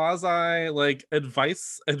a quasi like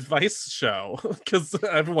advice show because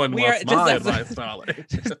everyone We wants are- my just- advice, darling.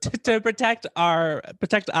 to protect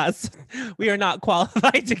us, we are not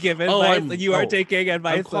qualified to give advice. I'm- and you are oh, taking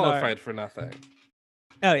advice. I'm that are- qualified for nothing.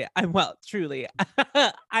 Oh yeah, I'm well, truly.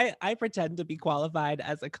 I pretend to be qualified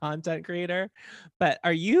as a content creator, but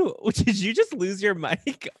are you? Did you just lose your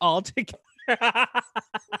mic altogether?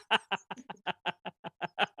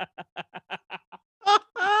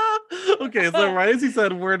 Okay, so right as he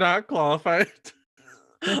said, we're not qualified.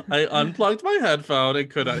 I unplugged my headphone and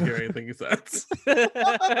could not hear anything he said.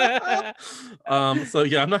 So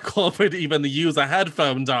yeah, I'm not qualified to even use a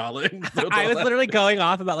headphone, darling. So I was don't- literally going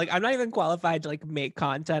off about like I'm not even qualified to like make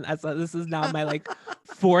content. As this is now my like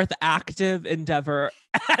fourth active endeavor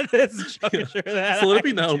at this juncture. that So let it be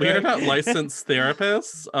I'm known, we are doing. not licensed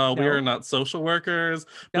therapists. We are No. not social workers.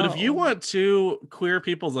 But if you No. want to queer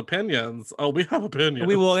people's opinions, we have opinions.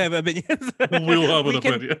 We will have opinions. We will have an We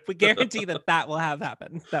can- opinion. We guarantee that will have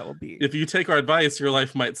happened. That will be. If you take our advice, your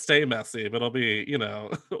life might stay messy, but it'll be,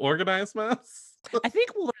 organized mess. I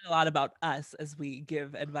think we'll learn a lot about us as we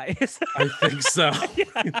give advice. I think so. I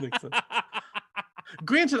think so.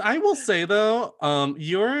 Granted, I will say though,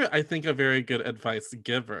 you're, I think, a very good advice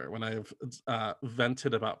giver when I've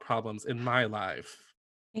vented about problems in my life.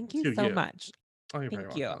 Thank you To so you. much. Oh, you're very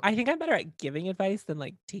Thank you. welcome. I think I'm better at giving advice than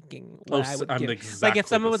like taking what I so would I'm give. exactly Like if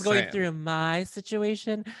someone the was going same. through my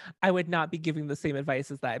situation, I would not be giving the same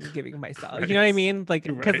advice as that I'm giving myself. You know what I Right. mean? Like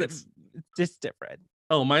because Right. it's just different.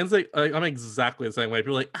 Oh, mine's like I'm exactly the same way.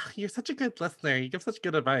 People are like, you're such a good listener. You give such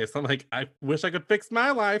good advice. I'm like, I wish I could fix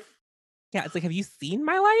my life. Yeah, it's like, have you seen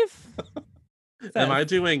my life? Am I Says.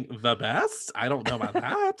 doing the best? I don't know about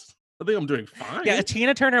that. I think I'm doing fine. Yeah,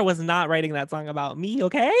 Tina Turner was not writing that song about me,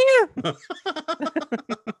 okay?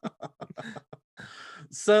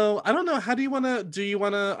 So I don't know. How do you want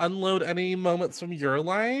to unload any moments from your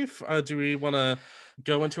life? Do we want to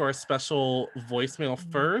go into our special voicemail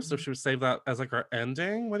first, or should we save that as like our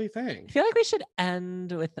ending? What do you I think? feel like we should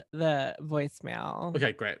end with the voicemail.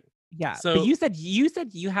 Okay, great. Yeah. So- but you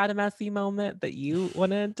said you had a messy moment that you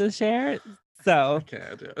wanted to share. So Okay,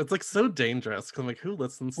 I do. It's like so dangerous because I'm like, who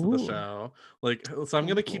listens to the Ooh. show? Like, so I'm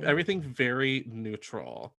gonna keep Ooh. everything very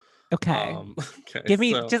neutral. okay. Okay. Give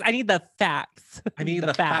me so I need the facts. I need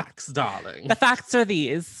the facts, darling. The facts are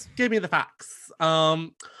these. Give me the facts.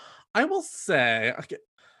 I will say, okay,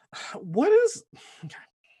 what is okay,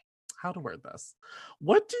 how to word this?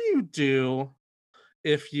 What do you do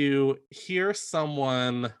if you hear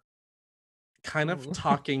someone kind of Ooh.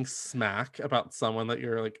 talking smack about someone that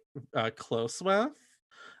you're like close with,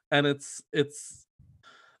 and it's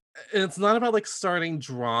not about like starting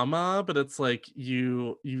drama, but it's like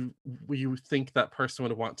you think that person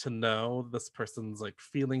would want to know this person's like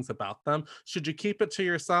feelings about them. Should you keep it to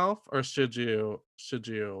yourself, or should you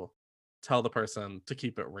tell the person to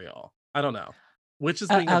keep it real? I don't know. Which is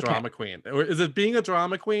being a okay. drama queen? Or is it being a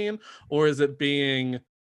drama queen, or is it being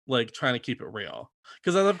like trying to keep it real?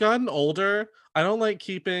 Because as I've gotten older, I don't like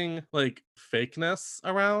keeping like fakeness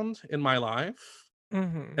around in my life.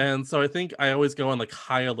 Mhm. And so I think I always go on like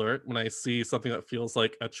high alert when I see something that feels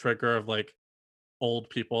like a trigger of like old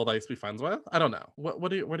people that I used to be friends with. I don't know.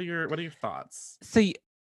 What are your thoughts? So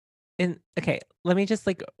okay, let me just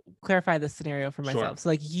like clarify the scenario for Sure. myself. So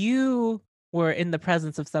like you were in the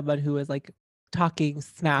presence of someone who was like talking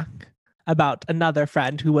smack about another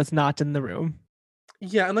friend who was not in the room.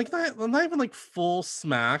 Yeah, and like not even like full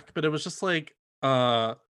smack, but it was just like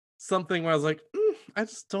something where I was like, I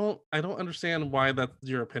just don't understand why that's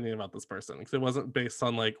your opinion about this person, because it wasn't based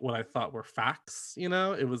on like what I thought were facts, you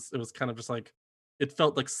know? It was kind of just like it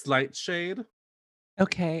felt like slight shade.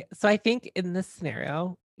 Okay, so I think in this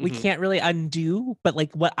scenario, we Mhm. can't really undo, but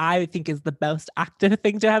like what I think is the most active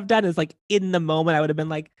thing to have done is like in the moment, I would have been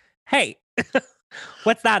like, "Hey,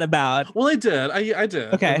 what's that about?" Well, I did. I did in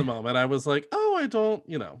the Okay. moment. I was like, "Oh, I don't,"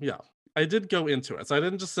 yeah. I did go into it. So I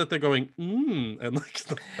didn't just sit there going, and like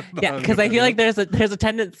not Yeah, having an because I feel like opinion. there's a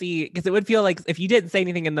tendency because it would feel like if you didn't say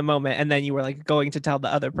anything in the moment and then you were like going to tell the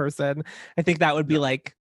other person, I think that would be Yeah.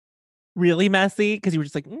 like really messy because you were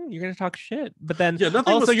just like, you're gonna talk shit, but then Yeah,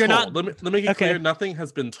 nothing also was you're not told. Let me make it clear, okay. nothing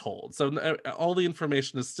has been told. So all the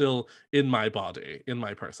information is still in my body, in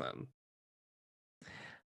my person.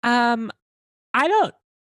 Um, I don't,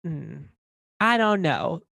 mm, I don't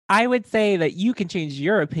know. I would say that you can change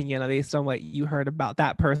your opinion based on what you heard about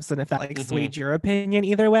that person if that like Mhm. swayed your opinion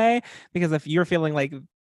either way. Because if you're feeling like Oh,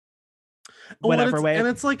 and whatever way,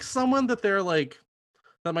 it's like someone that they're like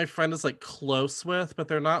that my friend is like close with, but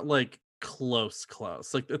they're not like close.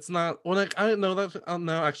 Like it's not well, like I don't know that.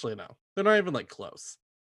 No, actually, no, they're not even like close.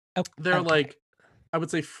 oh, They're okay, like I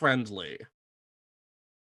would say friendly,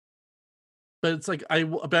 but it's like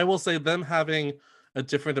but I will say them having a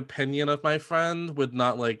different opinion of my friend would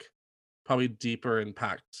not like probably deeper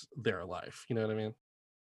impact their life. You know what I mean?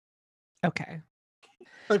 okay.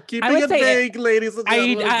 I'm I keeping would it say vague, ladies and I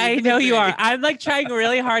gentlemen. I'm I keeping know it you are. vague. I'm like trying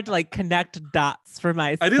really hard to like connect dots for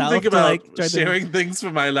I didn't think myself to about like join the. sharing things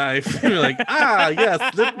from my life. You're like, yes,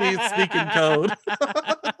 let me speak in code.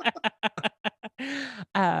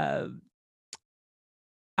 um,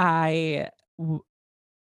 I w-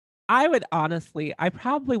 I would honestly, I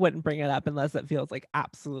probably wouldn't bring it up unless it feels like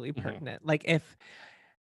absolutely Mhm. pertinent. Like if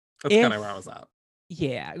That's kind of where I if was at.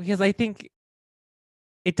 yeah, because I think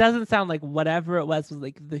it doesn't sound like whatever it was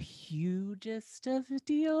like the hugest of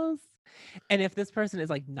deals. And if this person is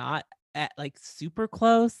like not at like super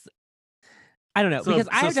close, I don't know because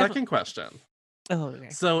So I definitely. second question. Oh, okay.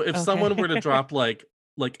 So if someone Okay. were to drop like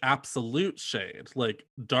absolute shade, like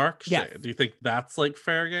dark Yes. shade, do you think that's like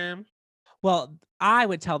fair game? Well, I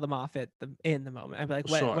would tell them off at the in the moment. I'd be like,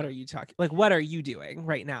 what are Sure. you talking? Like, what are you doing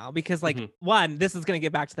right now? Because like Mhm. one, this is gonna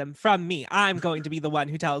get back to them from me. I'm going to be the one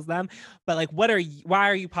who tells them. But like, what are you why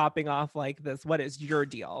are you popping off like this? What is your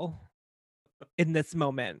deal in this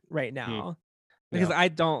moment right Mm, now? Because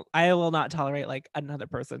yeah. I will not tolerate like another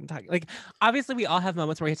person talking. Like, obviously, we all have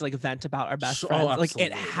moments where we have to like vent about our best Oh, friends. Like,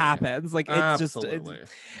 it absolutely. happens. Like, it's Absolutely.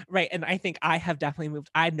 right. And I think I have definitely moved.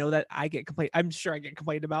 I know that I get complained. I'm sure I get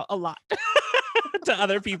complained about a lot to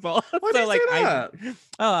other people. Why do So you say like,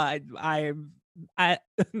 that? I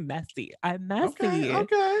messy. I'm Okay, messy.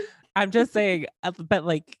 okay. I'm just saying, but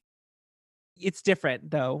like it's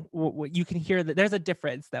different though. You can hear that there's a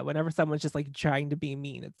difference that whenever someone's just like trying to be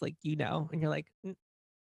mean, it's like, and you're like,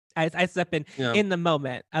 I step Yeah. in the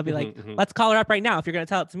moment. I'll be like, Mhm, mhm. let's call her up right now. If you're gonna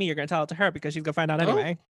tell it to me, you're gonna tell it to her because she's gonna find out Oh,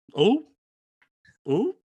 anyway. oh,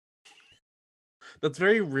 oh. That's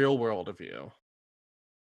very real world of you.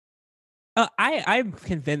 I'm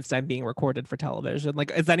convinced I'm being recorded for television.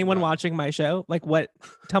 Like, is anyone Wow. watching my show? Like, what?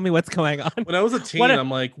 Tell me what's going on. When I was a What? teen, I'm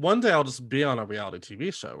like, one day I'll just be on a reality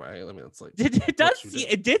TV show, right? I mean, it's like what you do.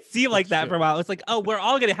 It did seem like What you that for a do. while. It's like, oh, we're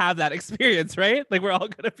all gonna have that experience, right? Like, we're all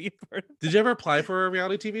gonna be part of Did you ever apply for a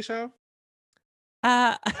reality TV show?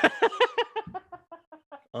 Uh,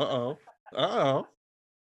 Uh-oh. Uh-oh.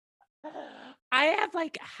 I have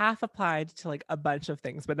like half applied to like a bunch of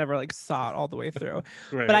things, but never like saw it all the way through.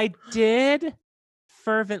 But Great. I did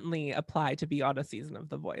fervently apply to be on a season of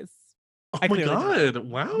The Voice. Oh I my clearly did god.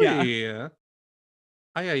 that. Yeah. Wowie.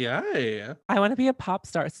 Ay, ay, ay. I want to be a pop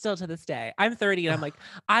star still to this day. I'm 30 and I'm like,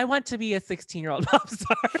 I want to be a 16-year-old pop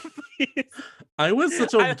star, please. I was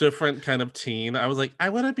such a I- different kind of teen. I was like, I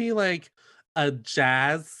want to be like a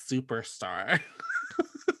jazz superstar.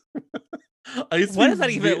 I used to what be does that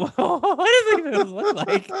even what does that even look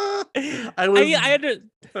like? I was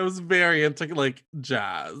I was very into like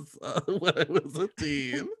jazz when I was a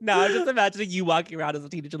teen. No, I'm just imagining you walking around as a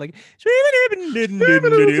teenager like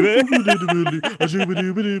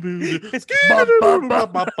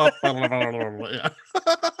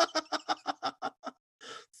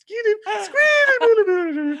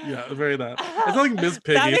Yeah, very that. It's like Miss that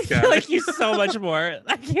Piggy makes me sketch. like you so much more.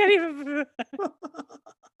 I can't even.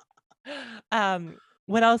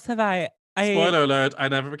 What else have I? Spoiler alert, I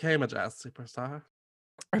never became a jazz superstar.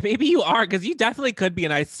 Or maybe you are, because you definitely could be,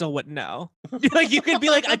 and I still wouldn't know. Like you could be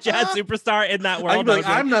like a jazz superstar in that world. I could be like,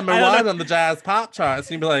 I'm number I don't one know. on the jazz pop charts.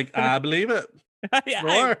 And you'd be like, I believe it. Yeah,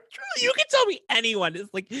 Sure. you can tell me anyone.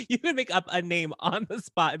 It's like you can make up a name on the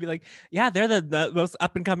spot and be like, yeah, they're the most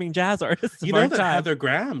up and coming jazz artists You of know our that time. Heather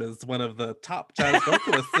Graham is one of the top jazz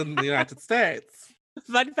vocalists in the United States.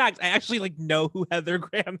 Fun fact, I actually like know who Heather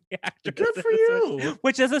Graham the actress Good for is, you.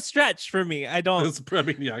 which is a stretch for me. I don't. I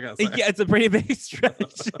mean, yeah, I gotta say. Yeah, it's a pretty big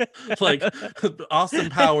stretch. Like Austin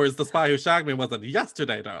Powers, The Spy Who Shagged Me wasn't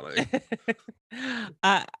yesterday, darling.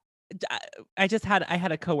 uh, I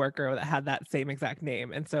had a coworker that had that same exact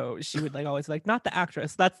name, and so she would like always like, not the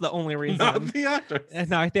actress. That's the only reason. Not the actress.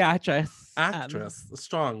 Not the actress. Actress, a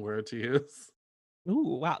strong word to use.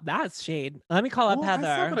 Ooh, wow, that's shade. Let me call up Well, I said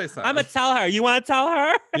Heather. what I said. I'm gonna tell her. You want to tell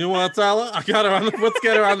her? You want to tell her? I got her on the. Let's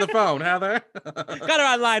get her on the phone, Heather. Got her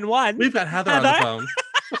on line 1. We've got Heather on the phone.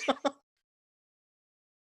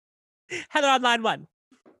 Heather on line 1.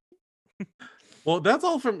 Well, that's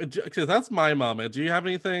all from because that's my moment. Do you have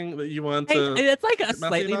anything that you want Hey, to? it's like a messy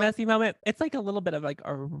slightly about? messy moment. It's like a little bit of like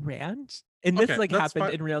a rant, and this Okay, like that's happened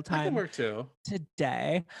fine. in real That can time work too.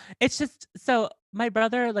 today. It's just so my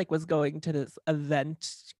brother like was going to this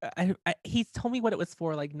event. He's told me what it was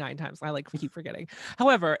for like 9 times. I like keep forgetting.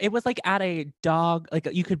 However, it was like at a dog, like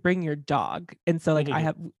you could bring your dog, and so like I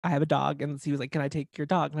have a dog, and he was like, "Can I take your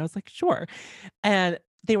dog?" And I was like, "Sure." And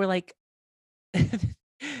they were like.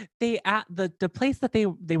 They at the place that they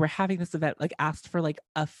were having this event like asked for like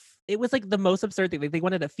it was like the most absurd thing. Like they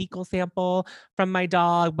wanted a fecal sample from my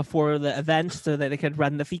dog before the event so that they could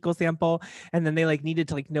run the fecal sample, and then they like needed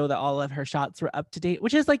to like know that all of her shots were up to date,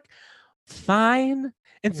 which is like fine.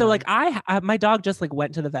 And so like my dog just like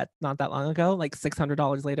went to the vet not that long ago, like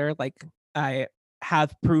 $600 later. Like I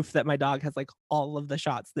have proof that my dog has like all of the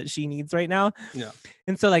shots that she needs right now. Yeah.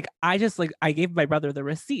 And so like I gave my brother the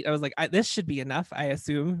receipt. I was like, this should be enough, I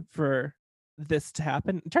assume, for this to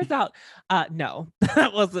happen. It turns out no,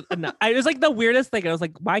 that wasn't enough. I was like the weirdest thing. I was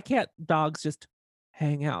like, why can't dogs just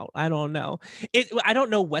hang out? I don't know. I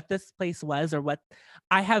don't know what this place was or what.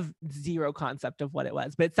 I have zero concept of what it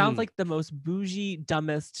was, but it sounds like the most bougie,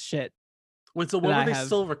 dumbest shit. Wait, so what were they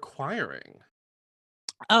still requiring?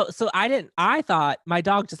 Oh, so I thought my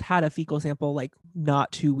dog just had a fecal sample like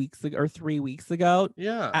not 2 weeks ago or 3 weeks ago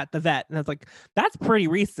at the vet. And I was like, that's pretty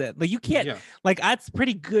recent. Like you can't like that's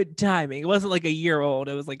pretty good timing. It wasn't like a year old.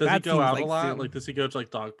 It was like, does he go out like a lot? soon. Like does he go to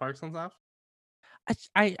like dog parks and stuff?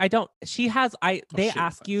 I don't. She has they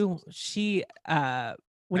ask you, she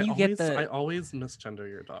when I always misgender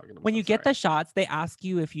your dog. When you get the shots, they ask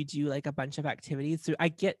you if you do like a bunch of activities. So I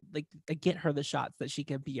get her the shots that she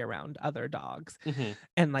can be around other dogs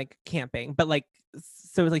and like camping. But like,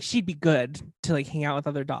 so like she'd be good to like hang out with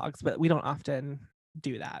other dogs, but we don't often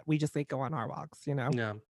do that. We just like go on our walks, you know?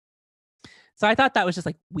 Yeah. So I thought that was just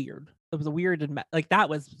like weird. It was weird and like that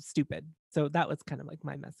was stupid. So that was kind of like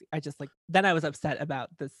my messy. I just like then I was upset about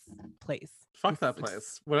this place. Fuck that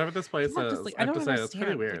place. Whatever this place is, like, I have to say it's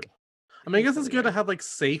pretty weird. Like, I mean, I guess it's good to have like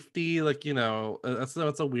safety, like you know,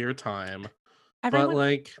 it's a weird time. But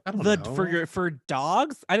like, I don't know. For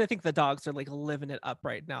dogs, I don't think the dogs are like living it up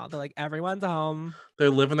right now. They're like everyone's home. They're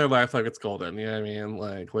living their life like it's golden. You know what I mean?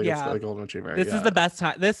 Like it's a golden retriever. This is the best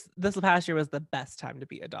time. This past year was the best time to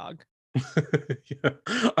be a dog. Yeah.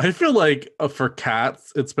 I feel like for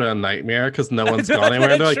cats, it's been a nightmare because no one's gone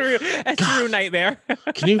anywhere. They're a true nightmare.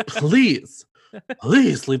 Can you please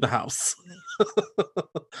leave the house?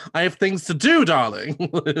 I have things to do, darling.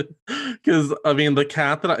 Because I mean, the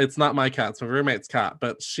cat it's not my cat, it's my roommate's cat,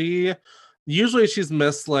 but she's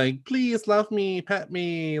missed like, please love me, pet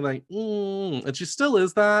me, like, and she still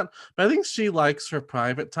is that. But I think she likes her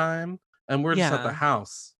private time, and we're just at the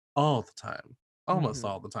house all the time. Almost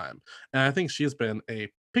all the time. And I think she's been a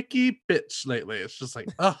picky bitch lately. It's just like,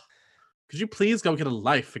 oh, could you please go get a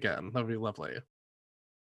life again? That would be lovely.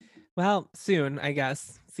 Well, soon, I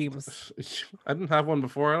guess. Seems. I didn't have one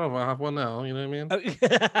before. I don't have one now. You know what I mean?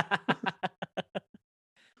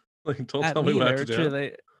 Like, don't tell me what I have to do.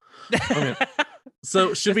 Truly. Okay.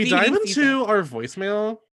 So, should we dive into our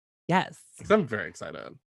voicemail? Yes. Because I'm very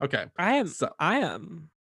excited. Okay. I am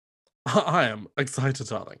excited,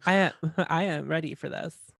 darling. I am ready for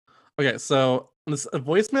this. Okay, so this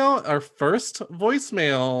voicemail, our first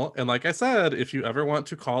voicemail, and like I said, if you ever want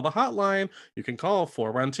to call the hotline, you can call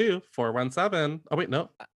 412-417. Oh wait, no,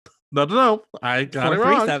 I got it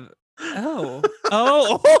wrong. Oh.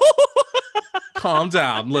 Calm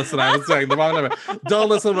down. Listen, I was saying the wrong number. Don't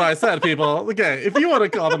listen to what I said, people. Okay, if you want to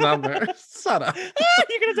call the number, shut up.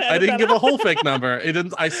 I didn't give a whole fake number.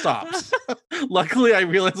 I stopped. Luckily, I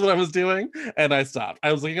realized what I was doing, and I stopped.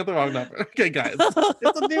 I was looking at the wrong number. Okay, guys,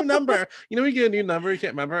 it's a new number. You know, when you get a new number, you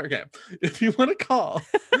can't remember. Okay, if you want to call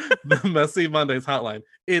the Messy Mondays hotline,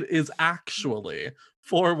 it is actually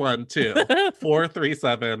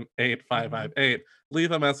 412-437-8558.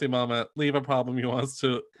 Leave a messy moment, leave a problem you want us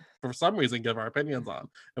to, for some reason, give our opinions on,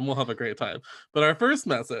 and we'll have a great time. But our first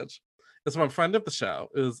message is from a friend of the show,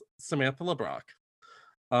 is Samantha LeBrock,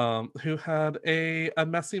 who had a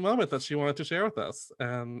messy moment that she wanted to share with us.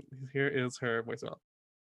 And here is her voicemail.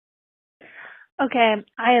 Okay,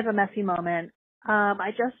 I have a messy moment.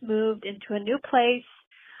 I just moved into a new place.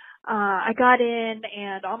 I got in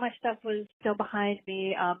and all my stuff was still behind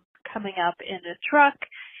me, coming up in a truck.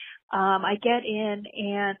 I get in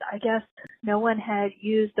and I guess no one had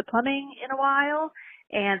used the plumbing in a while.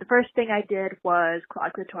 And the first thing I did was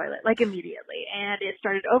clog the toilet, like immediately. And it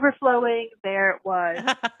started overflowing. There was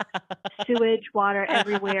sewage, water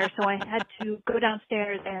everywhere. So I had to go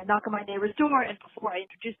downstairs and knock on my neighbor's door. And before I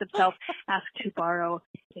introduced themselves, ask to borrow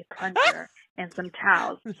a plunger and some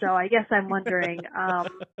towels. So I guess I'm wondering, how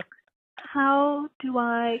do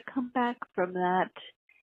I come back from that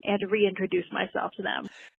and reintroduce myself to them?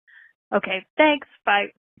 Okay, thanks.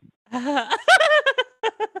 Bye.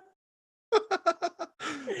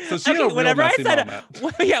 So she had a real messy moment.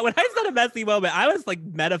 When I said a messy moment, I was like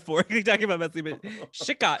metaphorically talking about messy, but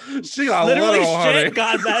shit got literally shit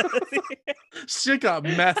got messy. Shit got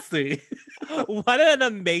messy. What an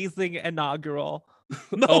amazing inaugural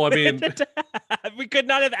moment. Oh, I mean, we could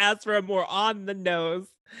not have asked for a more on the nose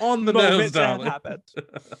nose, darling. Happened.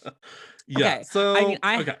 Yeah. Okay. So I mean,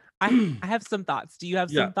 okay. I have some thoughts. Do you have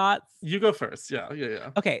some thoughts? You go first. Yeah.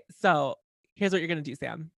 Okay, so here's what you're gonna do,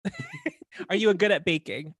 Sam. Are you good at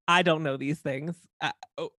baking? I don't know these things.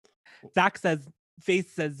 Zach says,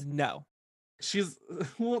 Faith says no. She's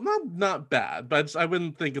not bad, but I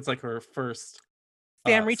wouldn't think it's like her first.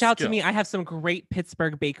 Sam, reach out to me. I have some great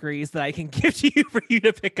Pittsburgh bakeries that I can give to you for you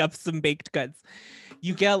to pick up some baked goods.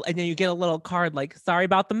 You get a little card like, sorry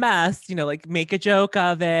about the mess, like make a joke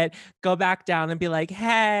of it, go back down and be like,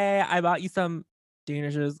 hey, I bought you some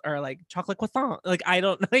Danishes or like chocolate croissant. Like, I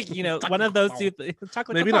don't know, one of those two.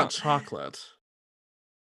 Chocolate Maybe croissant. not chocolate.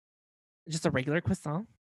 Just a regular croissant.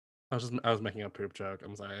 I was making a poop joke.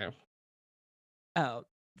 I'm sorry. Oh,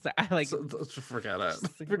 so I forget it.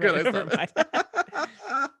 Forget it.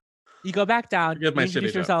 You go back down,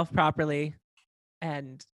 introduce yourself properly,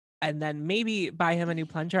 and then maybe buy him a new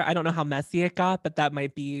plunger. I don't know how messy it got, but that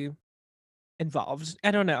might be involved.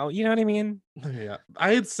 I don't know. You know what I mean? Yeah.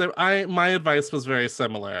 My advice was very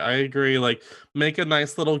similar. I agree. Like, make a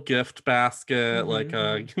nice little gift basket. Like,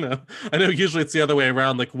 I know usually it's the other way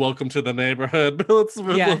around, like, welcome to the neighborhood, but let's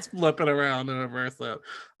flip it around and reverse it.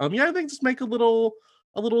 I think just make a little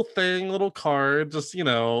thing, a little card, just,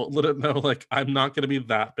 let it know, like, I'm not going to be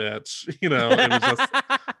that bitch. It was just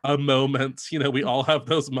a moment. We all have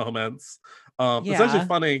those moments. It's actually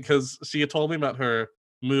funny because she had told me about her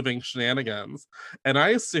moving shenanigans, and I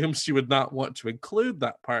assumed she would not want to include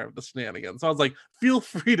that part of the shenanigans. So I was like, feel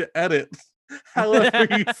free to edit however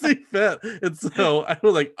you see fit. And so I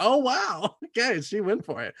was like, oh wow, okay, she went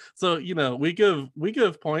for it. So we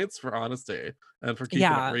give points for honesty and for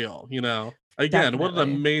keeping it real. Again, what an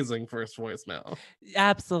amazing first voicemail.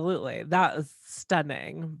 Absolutely. That was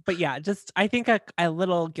stunning. But yeah, just I think a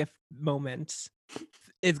little gift moment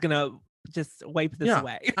is gonna just wipe this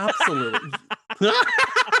away. Absolutely.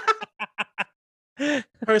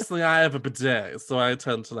 Personally, I have a bidet, so I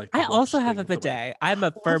tend to like. I also have a bidet. I'm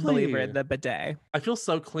a firm believer in the bidet. I feel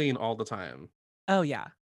so clean all the time. Oh yeah.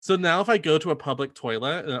 So now if I go to a public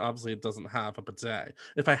toilet, and obviously it doesn't have a bidet,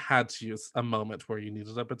 if I had to use a moment where you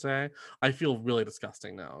needed a bidet, I feel really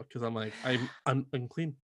disgusting now because I'm like, I'm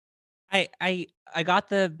clean. I got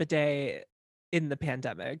the bidet in the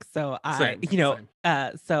pandemic, so Same.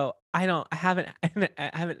 So I haven't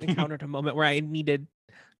encountered a moment where I needed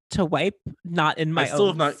to wipe, not in my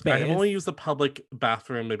own space. I've only used the public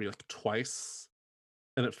bathroom maybe like twice,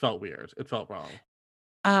 and it felt weird. It felt wrong.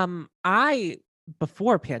 I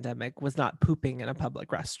before pandemic was not pooping in a public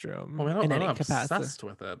restroom in any capacity. I'm obsessed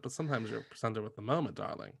with it, but sometimes you're presented with the moment,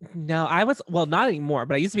 darling. No, I was not anymore,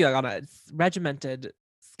 but I used to be like on a regimented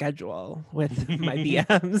schedule with my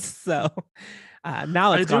BMs. So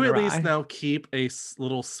now it's I do at least now keep a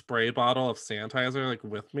little spray bottle of sanitizer like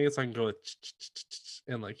with me, so I can go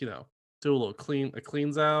and like do a little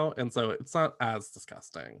cleans out, and so it's not as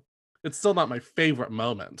disgusting. It's still not my favorite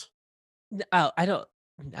moment. Oh, I don't.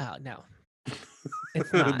 No.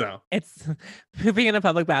 It's not. No. It's pooping in a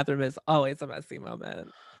public bathroom is always a messy moment.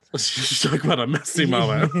 Let's talk about a messy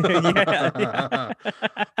moment. Yeah.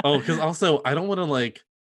 Oh, because also I don't want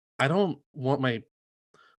my,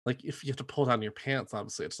 like, if you have to pull down your pants,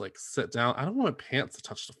 obviously it's like sit down. I don't want my pants to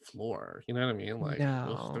touch the floor. You know what I mean? Like,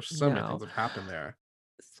 there's so many things that happen there.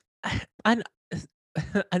 And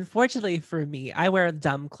unfortunately for me, I wear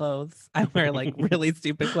dumb clothes. I wear like really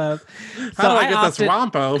stupid clothes. How do I get this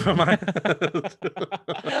romp over my head?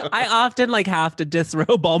 I often like have to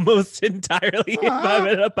disrobe almost entirely if I'm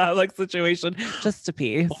in a public situation just to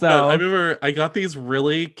pee. So I remember I got these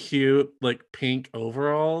really cute like pink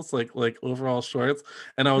overalls, like overall shorts,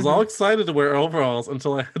 and I was all excited to wear overalls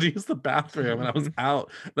until I had to use the bathroom and I was out.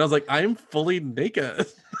 And I was like, I'm fully naked.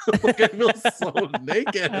 Like I feel so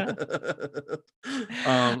naked.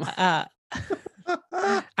 I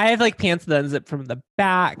have like pants that unzip from the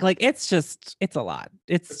back. Like it's a lot.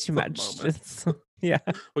 It's too much. It's, yeah.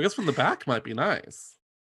 Well, I guess from the back might be nice.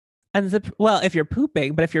 Unzip. Well, if you're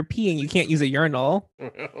pooping, but if you're peeing, you can't use a urinal.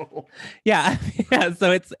 Yeah. Yeah.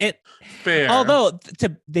 So it's fair. Although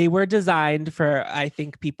they were designed for, I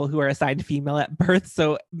think, people who are assigned female at birth.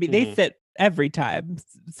 So they sit every time.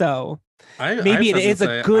 So maybe it is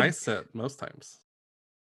a good. I sit most times.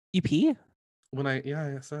 You pee? When I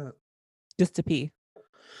sit. Just to pee.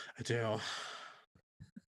 I do.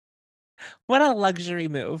 What a luxury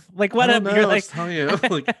move! Like what you're like. Tell you,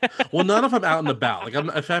 like, well, not if I'm out and about. Like,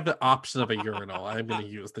 if I have the option of a urinal, I'm gonna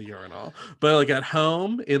use the urinal. But like at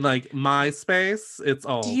home in like my space, it's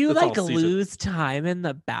all. Do you like lose time in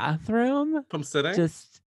the bathroom? If I'm sitting.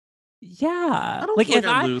 Yeah. I don't like if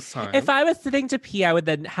I lose time. If I was sitting to pee, I would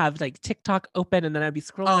then have like TikTok open and then I'd be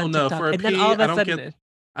scrolling. Oh on no, TikTok, for a and pee, then all of a sudden,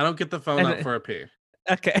 I don't get the phone out for a pee.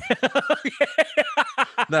 Okay.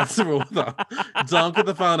 That's the rule though. Don't get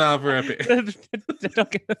the phone out for a pee. Don't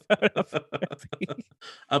get the phone out for a pee.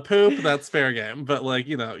 A poop, that's fair game. But like,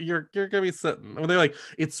 you're gonna be sitting. When they're like,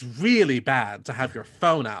 it's really bad to have your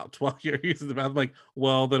phone out while you're using the bathroom. Like,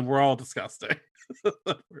 well, then we're all disgusting.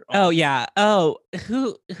 Oh yeah. Oh,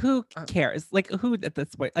 who cares? Like who at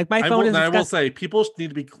this point? Like my phone is. I will say people need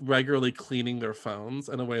to be regularly cleaning their phones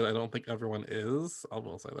in a way that I don't think everyone is. I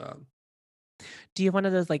will say that. Do you have one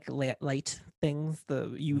of those like light things, the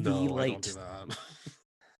UV light? I don't do that.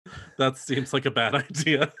 That seems like a bad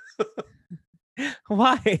idea.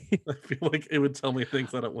 Why? I feel like it would tell me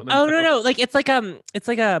things I don't want to know. know. No. Like it's like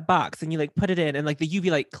a box and you like put it in and like the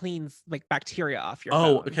UV light cleans like bacteria off your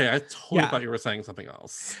phone. Okay. I totally thought you were saying something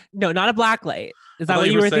else. No, not a black light. Is that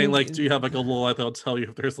what you were saying? Like, do you have like a little light that'll tell you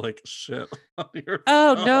if there's like shit on your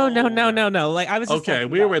phone? No. Like I was just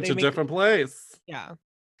we went to a different place. Yeah.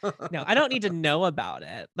 No, I don't need to know about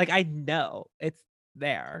it. Like I know it's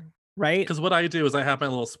there, right? Because what I do is I have my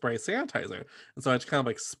little spray sanitizer, and so I just kind of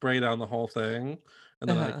like spray down the whole thing, and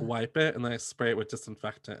then I like wipe it, and then I spray it with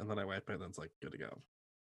disinfectant, and then I wipe it, and it's like good to go.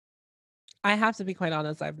 I have to be quite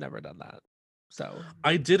honest, I've never done that. So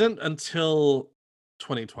I didn't until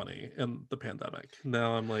 2020 in the pandemic.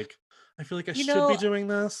 Now I'm like, I feel like I should be doing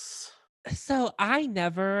this. So I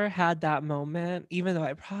never had that moment, even though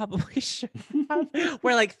I probably should have,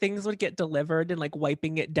 where like things would get delivered and like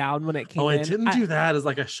wiping it down when it came in. I didn't do that as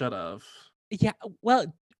like I should have. Yeah, well,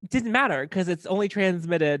 it didn't matter because it's only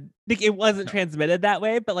transmitted. Like it wasn't transmitted that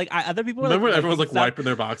way, but like other people were. Remember, like, everyone was like wiping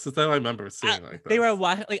their boxes. Though I remember seeing like this. They were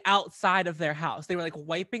like outside of their house. They were like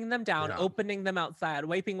wiping them down, opening them outside,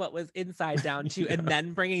 wiping what was inside down too, and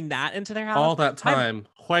then bringing that into their house. All that time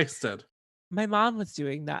wasted. My mom was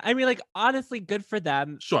doing that. I mean, like honestly, good for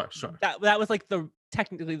them. Sure. That was like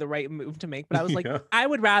technically the right move to make. But I was like, I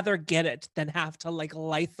would rather get it than have to like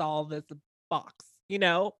Lysol this box.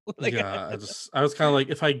 Like, I was kind of like,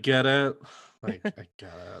 if I get it, like I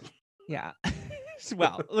get it. Yeah.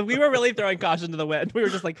 Well, we were really throwing caution to the wind. We were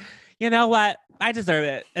just like, you know what? I deserve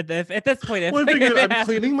it. At this point, I'm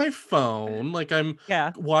cleaning my phone. Like I'm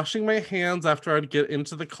washing my hands after I'd get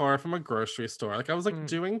into the car from a grocery store. Like I was like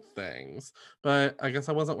doing things, but I guess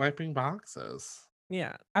I wasn't wiping boxes.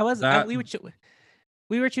 Yeah, I was.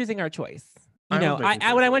 We were choosing our choice. When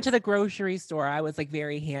I went to the grocery store, I was like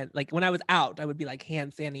very when I was out, I would be like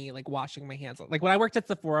hand sanny, like washing my hands. Like when I worked at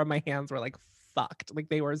Sephora, my hands were like fucked. Like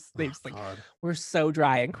they just like were so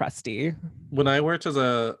dry and crusty. When I worked as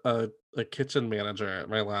a kitchen manager at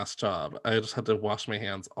my last job, I just had to wash my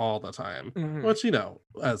hands all the time, which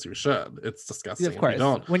as you should. It's disgusting. Of course,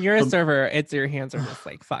 when you're a server, your hands are just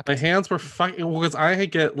like fucked. My hands were fucking because I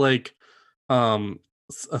get like a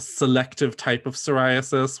selective type of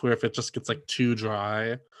psoriasis where if it just gets like too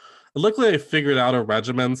dry. Luckily I figured out a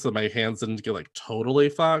regimen so my hands didn't get like totally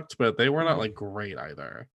fucked, but they were not like great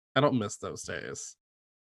either. I don't miss those days.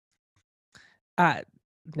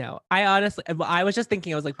 No, I was just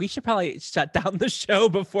thinking, I was like, we should probably shut down the show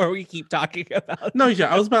before we keep talking about. No,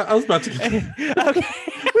 yeah, I was about to. Okay,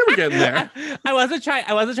 we were getting there. I wasn't trying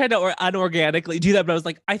to unorganically do that, but I was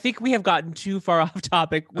like, I think we have gotten too far off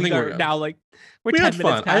topic. We are now like we're 10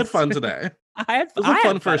 minutes past. I had fun today. It was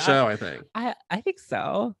fun for a show. I think. I think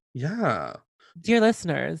so. Yeah. Dear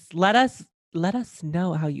listeners, let us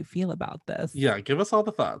know how you feel about this. Yeah, give us all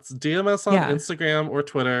the thoughts. DM us on Yeah. Instagram or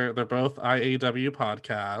Twitter. They're both IAW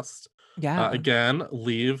Podcast. Yeah. Again,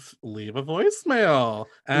 leave a voicemail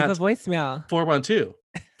Leave at a voicemail.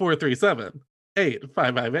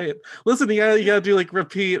 412-437-8558. Listen, you gotta do like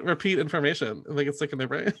repeat information. They can stick in their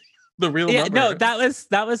brain. The real number. No,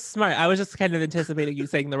 that was smart. I was just kind of anticipating you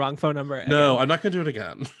saying the wrong phone number again. No, I'm not gonna do it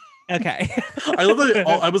again. Okay. I love that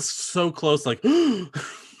I was so close, like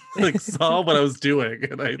like saw what I was doing,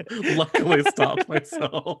 and I luckily stopped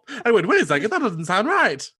myself. I went, wait a second, that doesn't sound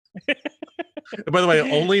right. And by the way,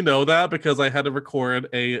 I only know that because I had to record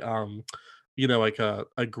a like a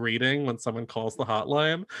greeting when someone calls the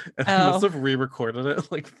hotline, and I must have re-recorded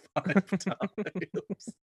it like 5 times.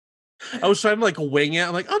 I was trying to like wing it.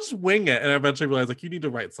 I'm like, I'll just wing it, and I eventually realized like you need to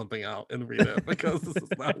write something out and read it because this is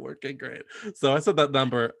not working great. So I said that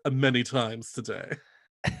number many times today.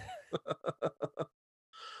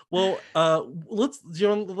 Well, do you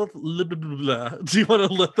want to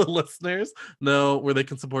let the listeners know where they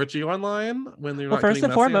can support you online when they're not first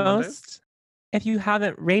and getting messy on Mondays? foremost, if you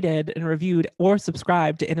haven't rated and reviewed or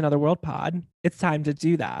subscribed to In Another World Pod, it's time to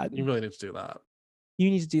do that. You really need to do that. You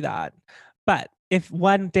need to do that. But if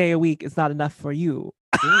one day a week is not enough for you,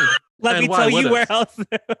 let me tell you where else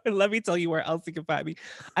you can find me.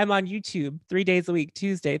 I'm on YouTube 3 days a week,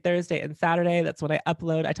 Tuesday, Thursday, and Saturday. That's when I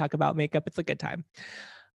upload. I talk about makeup. It's a good time.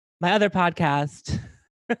 My other podcast,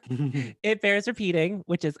 It Bears Repeating,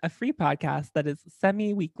 which is a free podcast that is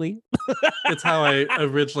semi-weekly. It's how I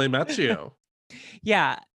originally met you.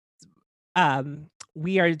 Yeah.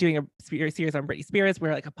 We are doing a series on Britney Spears.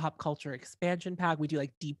 We're like a pop culture expansion pack. We do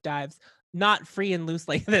like deep dives, not free and loose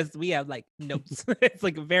like this. We have like notes. It's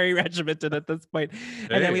like very regimented at this point. Hey.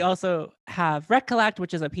 And then we also have Recollect,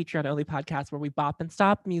 which is a Patreon only podcast where we bop and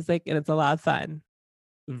stop music, and it's a lot of fun.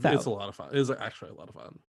 It's a lot of fun. It is actually a lot of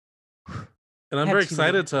fun. And I'm very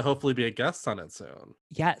excited to hopefully be a guest on it soon.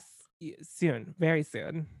 Yes, soon, very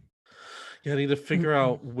soon. Yeah, I need to figure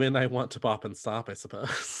out when I want to bop and stop, I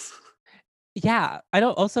suppose. Yeah, I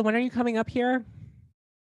don't. Also, when are you coming up here?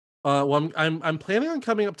 Well, I'm planning on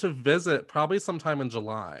coming up to visit probably sometime in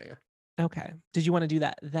July. Okay. Did you want to do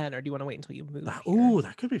that then, or do you want to wait until you move? Ooh,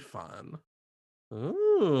 that could be fun.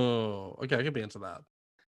 Ooh, okay, I could be into that.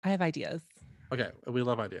 I have ideas. Okay, we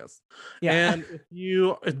love ideas. Yeah. And if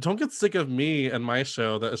you don't get sick of me and my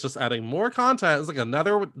show that is just adding more content, it's like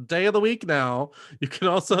another day of the week now. You can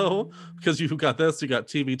also, because you've got this, you got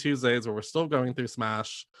TV Tuesdays where we're still going through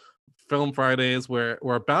Smash, Film Fridays where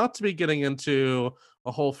we're about to be getting into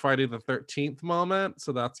a whole Friday the 13th moment.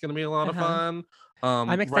 So that's going to be a lot of fun.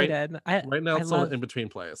 I'm excited. Right now it's still an in-between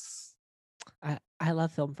place. I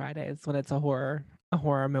love Film Fridays when it's a horror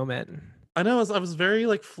moment. I know. I was very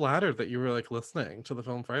like flattered that you were like listening to the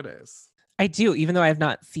Film Fridays. I do, even though I have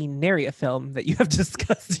not seen nary a film that you have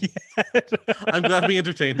discussed yet. I'm glad we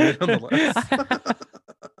entertained you nonetheless.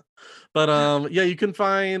 But yeah, you can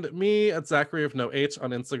find me at Zachary with no H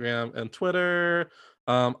on Instagram and Twitter.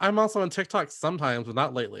 I'm also on TikTok sometimes, but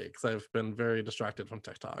not lately because I've been very distracted from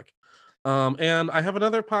TikTok. And I have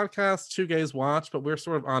another podcast, Two Gays Watch, but we're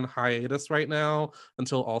sort of on hiatus right now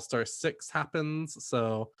until All-Star 6 happens.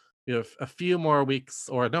 So you have a few more weeks,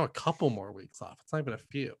 or no, a couple more weeks off. It's not even a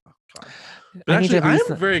few. Oh, God. But actually, I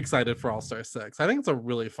am very excited for All-Star 6. I think it's a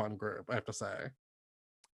really fun group, I have to say.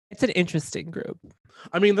 It's an interesting group.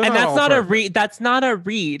 I mean, and that's not a read. That's not a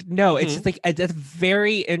read. No, it's just like it's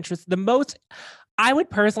very interesting. I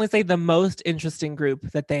would personally say the most interesting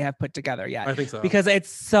group that they have put together yet. I think so. Because it's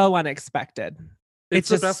so unexpected. It's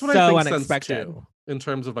just best one, so I think, unexpected too, in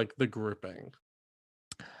terms of like the grouping.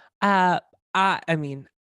 I mean,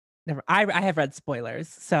 I have read spoilers,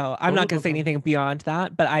 so I'm not gonna say anything beyond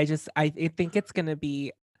that. But I think it's gonna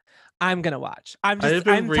be. I'm gonna watch. I'm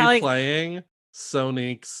replaying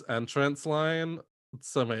Sonique's entrance line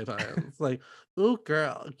so many times. Like, "Ooh,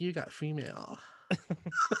 girl, you got female."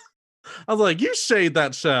 I was like, "You shade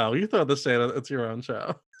that show. You throw the shade. It's your own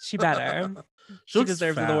show." She better. she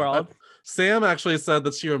deserves fat. The world. Sam actually said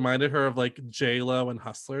that she reminded her of like J-Lo and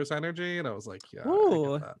Hustlers energy, and I was like, "Yeah,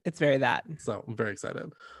 ooh, it's very that." So I'm very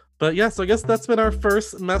excited. But yeah, so I guess that's been our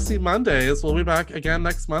first Messy Mondays. We'll be back again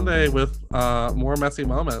next Monday with more messy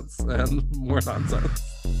moments and more nonsense.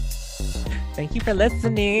 Thank you for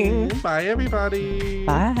listening. Bye, everybody.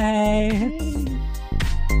 Bye.